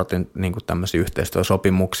jonkin sortin niin kuin tämmöisiä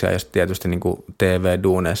yhteistyösopimuksia ja sitten tietysti niin kuin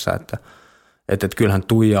TV-duuneissa, että kyllähän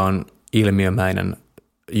Tuija on ilmiömäinen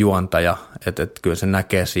juontaja, että kyllä se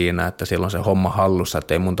näkee siinä, että silloin se homma hallussa,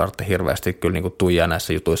 että ei mun tarvitse hirveästi kyllä niin kuin Tuijaa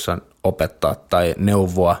näissä jutuissa opettaa tai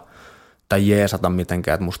neuvoa tai jeesata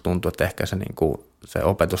mitenkään, että musta tuntuu, että ehkä se, niin kuin, se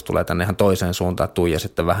opetus tulee tänne ihan toiseen suuntaan, että Tuija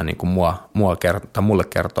sitten vähän niin kuin mulle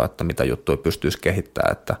kertoo, että mitä juttuja pystyisi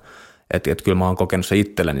kehittämään, että kyllä mä oon kokenut se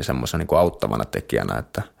itselleni semmoisen niin kuin auttavana tekijänä,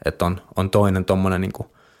 että on toinen tommoinen niin kuin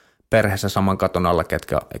perheessä saman katon alla,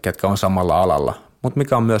 ketkä on samalla alalla, mutta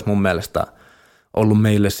mikä on myös mun mielestä ollut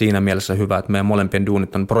meille siinä mielessä hyvä, että meidän molempien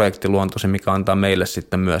duunit on projektiluontoisia, mikä antaa meille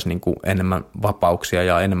sitten myös niin kuin enemmän vapauksia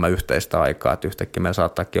ja enemmän yhteistä aikaa, että yhtäkkiä meillä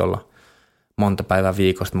saattaakin olla monta päivää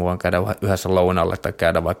viikosta, me voidaan käydä yhdessä lounalle tai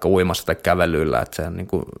käydä vaikka uimassa tai kävelyllä, että se on niin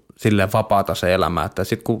kuin silleen vapaata se elämä, että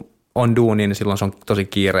sitten kun on duuni, niin silloin se on tosi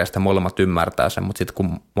kiireistä, molemmat ymmärtää sen, mutta sitten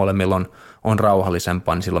kun molemmilla on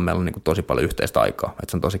rauhallisempaa, niin silloin meillä on niin kuin tosi paljon yhteistä aikaa,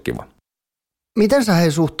 että se on tosi kiva. Miten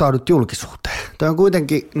sä suhtaudut julkisuuteen? Toi on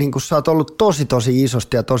kuitenkin, niin kun sä oot ollut tosi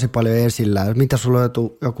isosti ja tosi paljon esillä. Mitä sulla on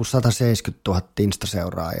joku 170 000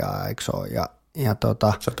 Insta-seuraajaa, eikö se ole? Ja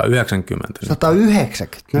 190.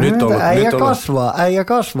 190. No, nyt äijä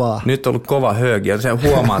kasvaa. Nyt on ollut kova höögi ja se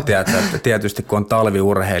huomaa, että tietysti kun on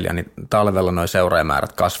talviurheilija, niin talvella nuo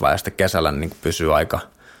seuraajamäärät kasvaa ja sitten kesällä niin pysyy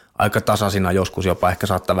aika tasaisina, joskus jopa ehkä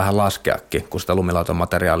saattaa vähän laskeakin, kun sitä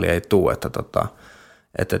lumilautamateriaalia ei tule,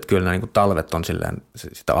 että kyllä nämä niin talvet on silleen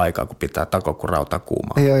sitä aikaa, kun pitää takoa, kun rautaa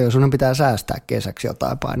kuumaa. Joo, sun pitää säästää kesäksi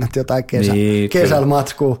jotain, painat jotain kesällä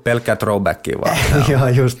matskua. Pelkkää throwbackia vaan. Joo,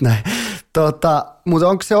 just näin. Mutta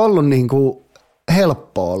onko se ollut niinku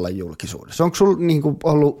helppo olla julkisuudessa? Onko sulla niinku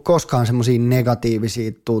ollut koskaan semmoisia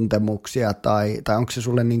negatiivisia tuntemuksia tai onko se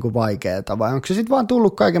sulle niinku vaikeaa vai onko se sitten vaan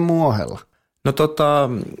tullut kaiken muun ohella?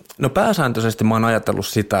 No pääsääntöisesti mä oon ajatellut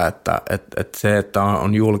sitä, että se, että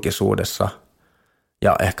on julkisuudessa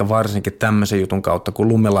ja ehkä varsinkin tämmöisen jutun kautta kuin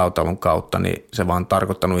lumilautailun kautta, niin se vaan on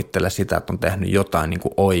tarkoittanut itselle sitä, että on tehnyt jotain niin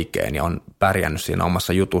kuin oikein ja on pärjännyt siinä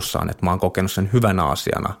omassa jutussaan, että mä oon kokenut sen hyvänä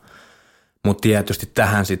asiana. Mutta tietysti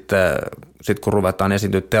tähän sitten kun ruvetaan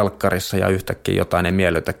esiintyä telkkarissa ja yhtäkkiä jotain ei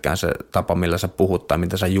miellytäkään se tapa, millä sä puhut tai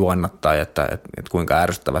mitä sä juonnat tai että kuinka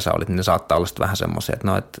ärsyttävä sä olit, niin ne saattaa olla sitten vähän semmoisia, että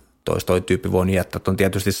no, että toi tyyppi voi niin jättää, että on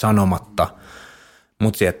tietysti sanomatta.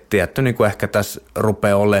 Mutta tietty niin kuin ehkä tässä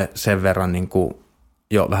rupeaa olemaan sen verran niin kuin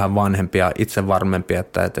jo vähän vanhempia, itse varmempia,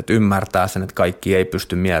 että ymmärtää sen, että kaikki ei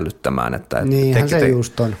pysty miellyttämään. Niinhän se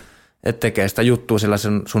just on. Että tekee sitä juttua sillä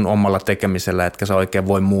sun omalla tekemisellä, etkä sä oikein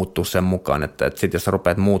voi muuttua sen mukaan. Että sitten jos sä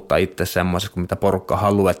rupeat muuttaa itse semmoisessa, kun mitä porukka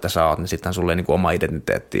haluaa, että sä oot, niin sittenhän sulle ei niin kuin oma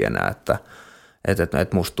identiteetti enää.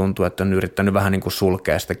 Että musta tuntuu, että on yrittänyt vähän niin kuin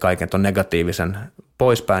sulkea sitten kaiken ton negatiivisen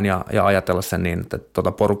poispäin ja ajatella sen niin,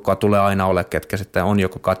 että porukkaa tulee aina ole, ketkä sitten on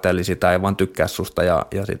joko kateellisia tai ei vaan tykkää susta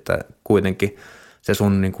ja sitten kuitenkin se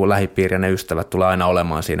sun niin kuin lähipiiri ja ne ystävät tulee aina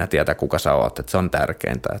olemaan siinä, tietää kuka sä oot, että se on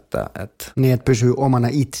tärkeintä. Niin, että pysyy omana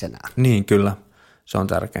itsenään. Niin, kyllä, se on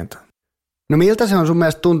tärkeintä. No miltä se on sun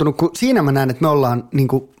mielestä tuntunut, kun siinä mä näen, että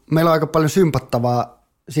meillä on aika paljon sympattavaa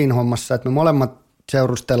siinä hommassa, että me molemmat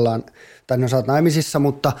seurustellaan, tai no sä oot naimisissa,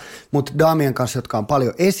 mutta daamien kanssa, jotka on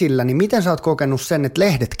paljon esillä, niin miten sä oot kokenut sen, että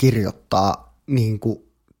lehdet kirjoittaa niin kuin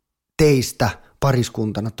teistä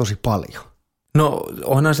pariskuntana tosi paljon? No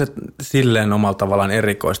onhan se silleen omalla tavallaan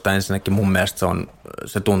erikoista. Ensinnäkin mun mielestä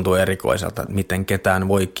se tuntuu erikoiselta, että miten ketään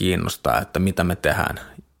voi kiinnostaa, että mitä me tehdään,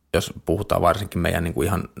 jos puhutaan varsinkin meidän niin kuin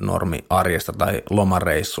ihan normi-arjesta tai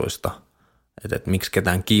lomareissuista, että miksi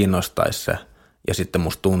ketään kiinnostaisi se. Ja sitten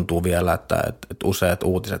musta tuntuu vielä, että useat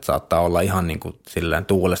uutiset saattaa olla ihan niin kuin silleen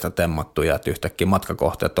tuulesta temmattuja, että yhtäkkiä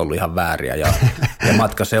matkakohteet on ollut ihan vääriä ja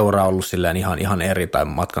matkaseura on ollut silleen ihan eri tai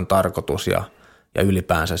matkan tarkoitus ja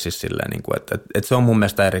ylipäänsä siis silleen, niin kuin, että se on mun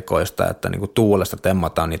mielestä erikoista, että niin kuin tuulesta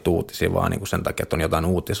temmataan niitä uutisia vaan niin kuin sen takia, että on jotain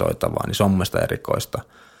uutisoitavaa, niin se on mun mielestä erikoista.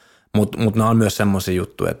 Mutta nämä on myös semmoisia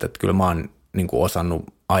juttuja, että kyllä mä oon niin kuin osannut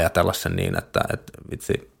ajatella sen niin, että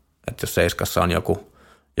jos Seiskassa on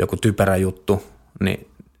joku typerä juttu, niin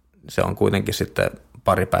se on kuitenkin sitten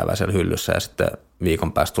pari päivää siellä hyllyssä ja sitten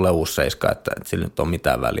viikon päästä tulee uusi Seiska, että sillä nyt on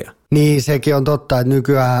mitään väliä. Niin, sekin on totta, että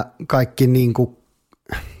nykyään kaikki niin kuin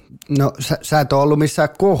No sä et ole ollut missään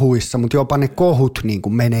kohuissa, mutta jopa ne kohut niin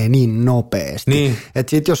kuin menee niin nopeasti. Niin. Että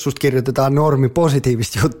sit jos susta kirjoitetaan normi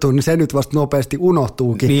positiivista juttua, niin se nyt vasta nopeasti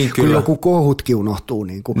unohtuukin, niin, kun joku kohutkin unohtuu.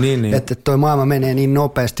 Niin. Että toi maailma menee niin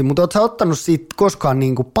nopeasti. Mutta oot sä ottanut siitä koskaan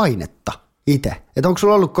niin kuin painetta itse? Että onko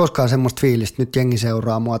sulla ollut koskaan semmoista fiilistä, nyt jengi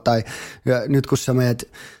seuraa mua, tai nyt kun sä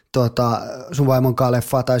meet sun vaimon kanssa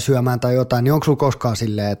leffaa tai syömään tai jotain, niin onko sulla koskaan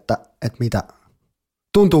silleen, että mitä,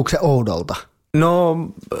 tuntuuko se oudolta? No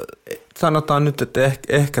sanotaan nyt, että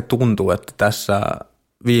ehkä tuntuu, että tässä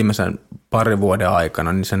viimeisen parin vuoden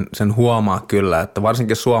aikana niin sen huomaa kyllä, että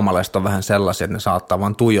varsinkin suomalaiset on vähän sellaisia, että ne saattaa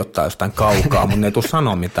vaan tuijottaa jostain kaukaa, mutta ne ei tule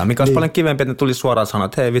sanoa mitään. Mikä olisi paljon kivempi, että ne tuli suoraan sanoa,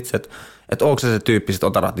 että hei vitsi, että onko se tyyppi sitten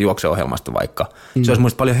otarahti juokseohjelmasta vaikka. Se olisi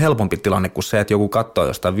muista paljon helpompi tilanne kuin se, että joku katsoo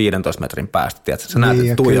jostain 15 metrin päästä, tiedätkö, sä näet,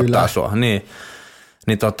 että tuijottaa sua. Niin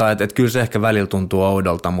että kyllä se ehkä välillä tuntuu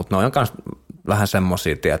oudolta, mutta ne on myös vähän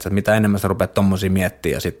semmoisia, tiedätkö, että mitä enemmän sä rupeat tommosia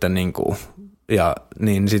miettimään ja sitten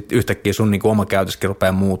niin sitten yhtäkkiä sun niin kuin oma käytöskin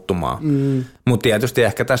rupeaa muuttumaan. Mutta tietysti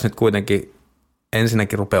ehkä tässä nyt kuitenkin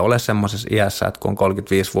ensinnäkin rupeaa olemaan semmoisessa iässä, että kun on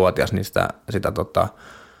 35-vuotias, niin sitä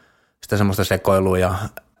semmoista sekoilua ja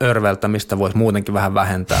örveltämistä voisi muutenkin vähän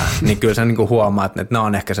vähentää. Niin kyllä se niin kuin huomaa, että nämä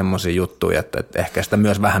on ehkä semmoisia juttuja, että ehkä sitä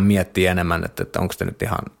myös vähän miettii enemmän, että onko se nyt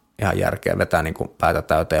ihan järkeä vetää niin kuin päätä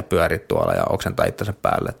täyteen ja pyöriä tuolla ja oksentaa itsensä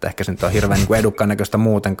päälle. Että ehkä se nyt on hirveän niin kuin edukkaan näköistä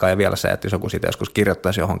muutenkaan ja vielä se, että jos joku siitä joskus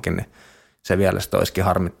kirjoittaisi johonkin, niin se vielä sitä olisikin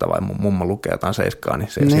harmittavaa ja mun mummo lukee jotain seiskaa,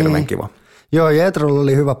 niin se olisi hirveän kiva. Joo, Jetrolla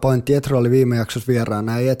oli hyvä pointti. Jetro oli viime jaksossa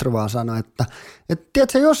vieraana ja Jetro vaan sanoi, että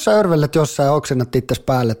tiedätkö, jos sä örvellet jossain ja oksennat itsesi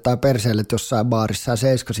päälle tai perseillet jossain baarissa ja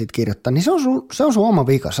seiska siitä kirjoittaa, niin se on sun oma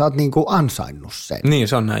vika. Sä oot niinku ansainnut sen. Niin,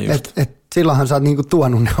 se on näin just. Silloinhan sä oot niinku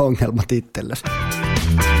tuonut ne ongelmat itsellesi.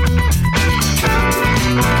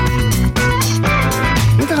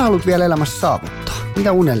 Mitä sä haluat vielä elämässä saavuttaa?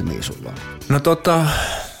 Mitä unelmia sulla on?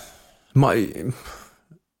 No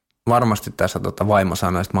varmasti tässä vaimo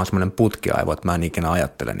sanoi, että mä oon semmoinen putkiaivo, että mä en ikinä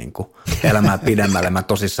ajattele niin kuin elämää pidemmälle. Mä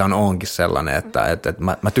tosissaan oonkin sellainen, että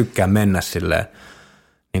mä tykkään mennä silleen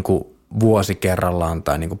niin kuin vuosi kerrallaan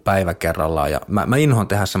tai niin kuin päivä kerrallaan. Ja mä inhoan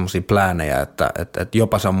tehdä semmoisia pläänejä, että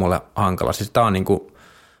jopa se on mulle hankala. Siis tää on niin kuin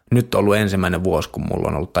nyt ollut ensimmäinen vuosi, kun mulla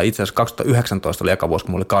on ollut, tai itse asiassa 2019 oli eka vuosi,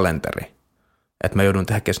 kun mulla oli kalenteri. Että mä joudun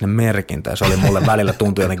tehdä sinne merkintä ja se oli mulle välillä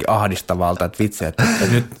tuntui jotenkin ahdistavalta, että vitsi, että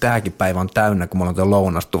nyt tämäkin päivä on täynnä, kun mulla on tuo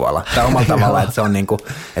lounas tuolla. Tämä omalla tavalla, että se on niin kuin,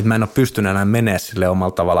 että mä en ole pystynyt enää menemään sille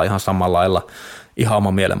omalla tavalla ihan samalla lailla, ihan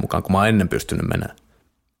oman mielen mukaan, kun mä oon ennen pystynyt menemään.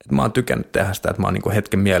 Että mä oon tykännyt tehdä sitä, että mä oon niin kuin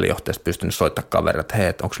hetken mielijohteessa pystynyt soittaa kaverille, että hei,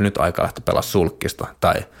 että onko se nyt aika lähteä pelaa sulkkista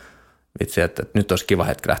tai vitsi, että nyt olisi kiva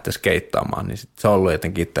hetki lähteä skeittaamaan, niin se on ollut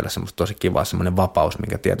jotenkin itselle semmoista tosi kivaa semmoinen vapaus,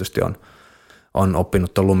 mikä tietysti on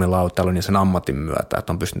oppinut tuon lumilautailun ja sen ammatin myötä,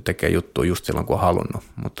 että on pystynyt tekemään juttuja just silloin, kun on halunnut.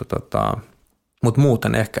 Mutta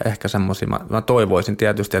muuten ehkä semmoisia, mä toivoisin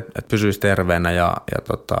tietysti, että pysyisi terveenä ja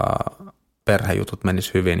perhejutut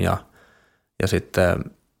menis hyvin ja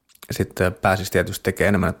sitten pääsisi tietysti tekemään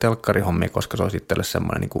enemmän telkkarihommia, koska se olisi itselle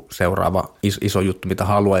semmoinen niin kuin seuraava iso juttu, mitä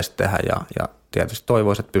haluaisi tehdä ja tietysti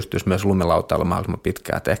toivoisi, että pystyisi myös lumilautailumaan mahdollisimman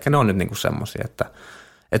pitkään. Että ehkä ne on nyt niin kuin semmoisia,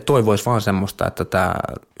 että toivoisi vaan semmoista, että tämä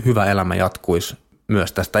hyvä elämä jatkuisi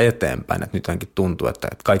myös tästä eteenpäin, että nyt ainakin tuntuu, että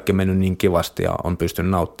kaikki on mennyt niin kivasti ja on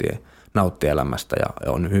pystynyt nauttimaan elämästä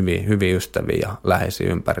ja on hyviä ystäviä ja läheisiä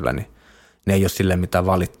ympärillä, niin ne ei ole silleen mitään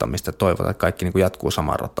valittamista. Toivotaan, että kaikki niin kuin jatkuu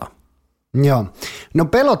samaan rataan. Joo. No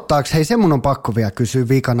pelottaako, hei se mun on pakko vielä kysyä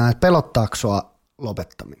vikana, että pelottaako sua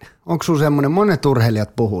lopettaminen? Onko sun semmoinen, monet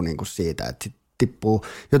urheilijat puhuu niin kuin siitä, että tippuu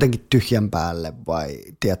jotenkin tyhjän päälle vai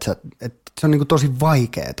tiedätkö, että se on niin kuin tosi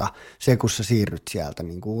vaikeeta se, kun sä siirryt sieltä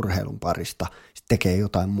niin kuin urheilun parista, sit tekee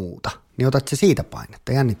jotain muuta. Niin otat se siitä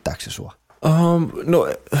painetta, jännittääkö se sua? No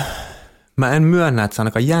mä en myönnä, että se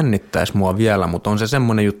ainakaan jännittäisi mua vielä, mutta on se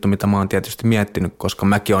semmoinen juttu, mitä mä oon tietysti miettinyt, koska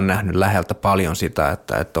mäkin on nähnyt läheltä paljon sitä,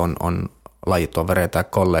 että on lajitovereita ja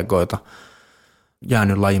kollegoita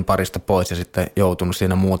jäänyt lajin parista pois ja sitten joutunut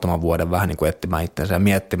siinä muutaman vuoden vähän niin kuin etsimään itseänsä ja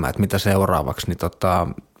miettimään, että mitä seuraavaksi, niin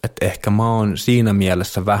että ehkä mä oon siinä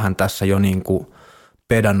mielessä vähän tässä jo niin kuin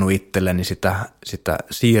pedannut itselleni sitä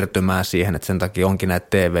siirtymää siihen, että sen takia onkin näitä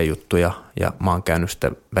TV-juttuja ja mä oon käynyt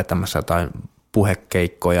sitten vetämässä jotain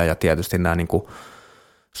puhekeikkoja ja tietysti nämä niin kuin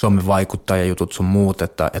somevaikuttajajutut sun muut,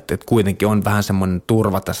 että kuitenkin on vähän semmoinen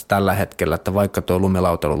turva tässä tällä hetkellä, että vaikka tuo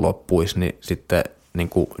lumilautailu loppuisi, niin sitten niin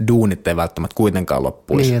kuin duunit ei välttämättä kuitenkaan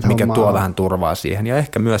loppuisi, niin, mikä tuo vähän turvaa siihen. Ja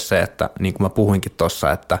ehkä myös se, että niin kuin mä puhuinkin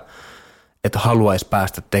tuossa, että haluaisi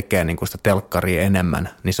päästä tekemään niin kuin sitä telkkaria enemmän,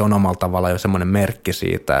 niin se on omalla tavallaan jo semmoinen merkki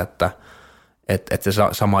siitä, että Että se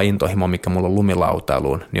sama intohimo, mikä mulla on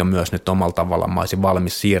lumilautailuun, niin on myös nyt omalla tavallaan, mä olisin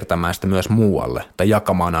valmis siirtämään sitä myös muualle, tai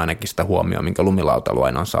jakamaan ainakin sitä huomioon, minkä lumilautailu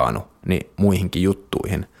aina on saanut, niin muihinkin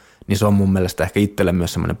juttuihin. Niin se on mun mielestä ehkä itselle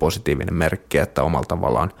myös semmoinen positiivinen merkki, että omalla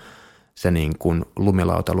tavallaan se niin kuin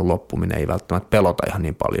lumilautailun loppuminen ei välttämättä pelota ihan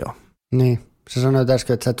niin paljon. Niin, sä sanoit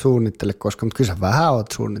äsken, että sä et suunnittele koska, mutta kyllä sä vähän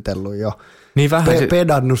oot suunnitellut jo. Niin vähän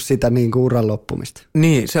pedannut sitä niin kuin uran loppumista.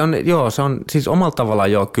 Niin, se on siis omalla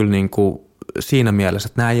tavallaan jo kyllä niin kuin siinä mielessä,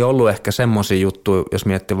 että nämä ei ollut ehkä semmoisia juttuja, jos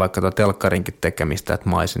miettii vaikka tuota telkkarinkin tekemistä, että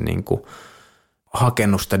mä olisin niin kuin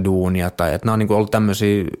hakenut sitä duunia tai että nämä on niin kuin ollut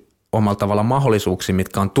tämmöisiä omalla tavalla mahdollisuuksia,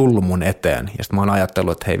 mitkä on tullut mun eteen. Ja sitten mä oon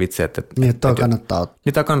ajatellut, että hei vitsi, että kannattaa ottaa.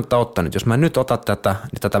 Niitä kannattaa ottaa nyt. Jos mä en nyt ota tätä,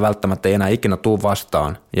 niin tätä välttämättä ei enää ikinä tuu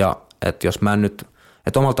vastaan. Ja että jos mä en nyt,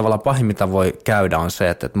 että omalla tavalla pahin, mitä voi käydä on se,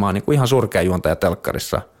 että mä oon niin kuin ihan surkea juontaja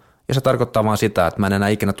telkkarissa. Ja se tarkoittaa vaan sitä, että mä en enää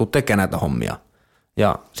ikinä tuu tekemään näitä hommia.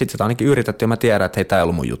 Ja sitten sitä ainakin yritetty ja mä tiedän, että hei, tää ei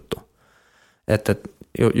ollut mun juttu. Että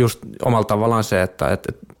just omalla tavallaan se, että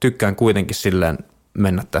tykkään kuitenkin silleen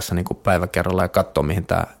mennä tässä niin kuin päivä kerrallaan ja katsoa, mihin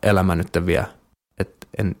tämä elämä nyt vie. Että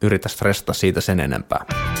en yritä stressata siitä sen enempää.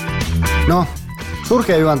 No,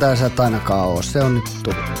 surkea juontaja sä et ainakaan ole. Se on nyt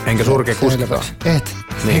tullut. Enkä surkea kuskikaan. Et.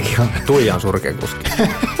 Niin, Tuija on surkea kuski.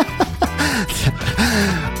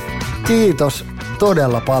 Kiitos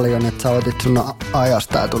todella paljon, että sä otit sun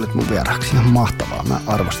ajasta ja tulit mun vieraaksi. Ihan mahtavaa. Mä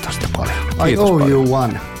arvostan sitä paljon. I owe you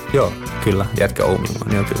one. Joo, kyllä. Jätkä owe me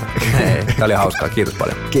one. Joo, kyllä. Hei, tää oli hauskaa. Kiitos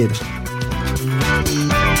paljon. Kiitos.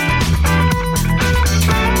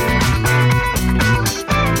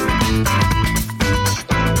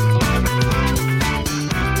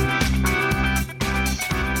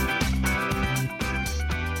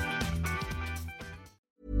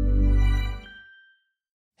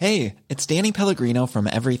 Hey, it's Danny Pellegrino from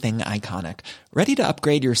Everything Iconic. Ready to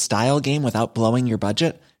upgrade your style game without blowing your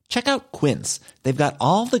budget? Check out Quince. They've got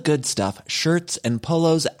all the good stuff, shirts and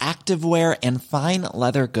polos, activewear, and fine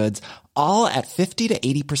leather goods, all at 50 to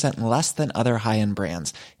 80% less than other high-end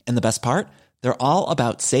brands. And the best part? They're all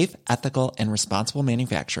about safe, ethical, and responsible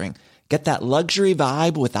manufacturing. Get that luxury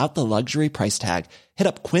vibe without the luxury price tag. Hit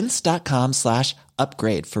up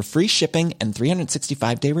quince.com/upgrade for free shipping and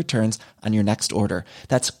 365-day returns on your next order.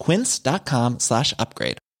 That's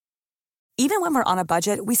quince.com/upgrade. Even when we're on a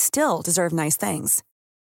budget, we still deserve nice things.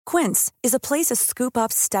 Quince is a place to scoop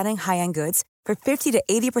up stunning high-end goods for 50 to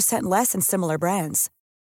 80% less than similar brands.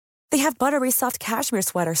 They have buttery soft cashmere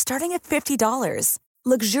sweaters starting at $50,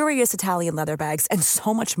 luxurious Italian leather bags, and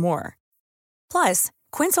so much more. Plus,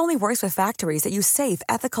 Quince only works with factories that use safe,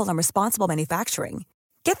 ethical, and responsible manufacturing.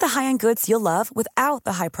 Get the high-end goods you'll love without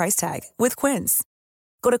the high price tag with Quince.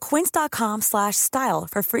 Go to quince.com/style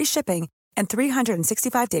for free shipping and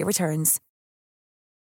 365-day returns.